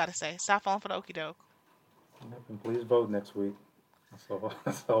 That's all I got to say. Stop falling for the okie doke. Yep, and please vote next week.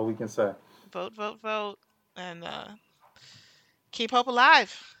 That's all we can say. Vote, vote, vote. And keep hope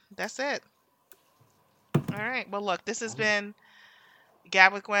alive. That's it. All right. Well, look, this has been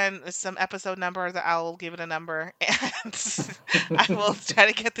Gab with Gwen. Some episode number that I'll give it a number. And I will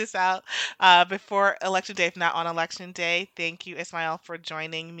try to get this out before Election Day, if not on Election Day. Thank you, Ismail, for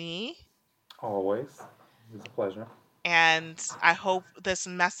joining me. Always. It's a pleasure. And I hope this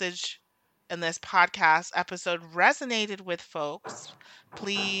message in this podcast episode resonated with folks.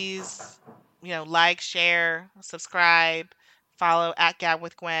 Please, like, share, subscribe, follow at Gab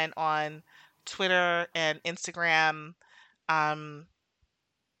with Gwen on Twitter and Instagram. Um,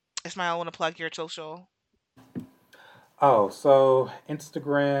 Ismail, want to plug your social? Oh, so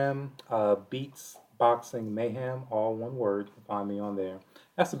Instagram, Beats Boxing Mayhem, all one word. You can find me on there.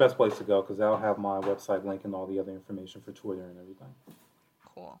 That's the best place to go because I'll have my website link and all the other information for Twitter and everything.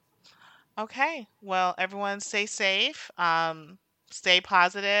 Cool. Okay. Well, everyone stay safe. Stay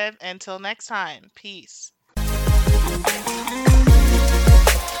positive. Until next time. Peace.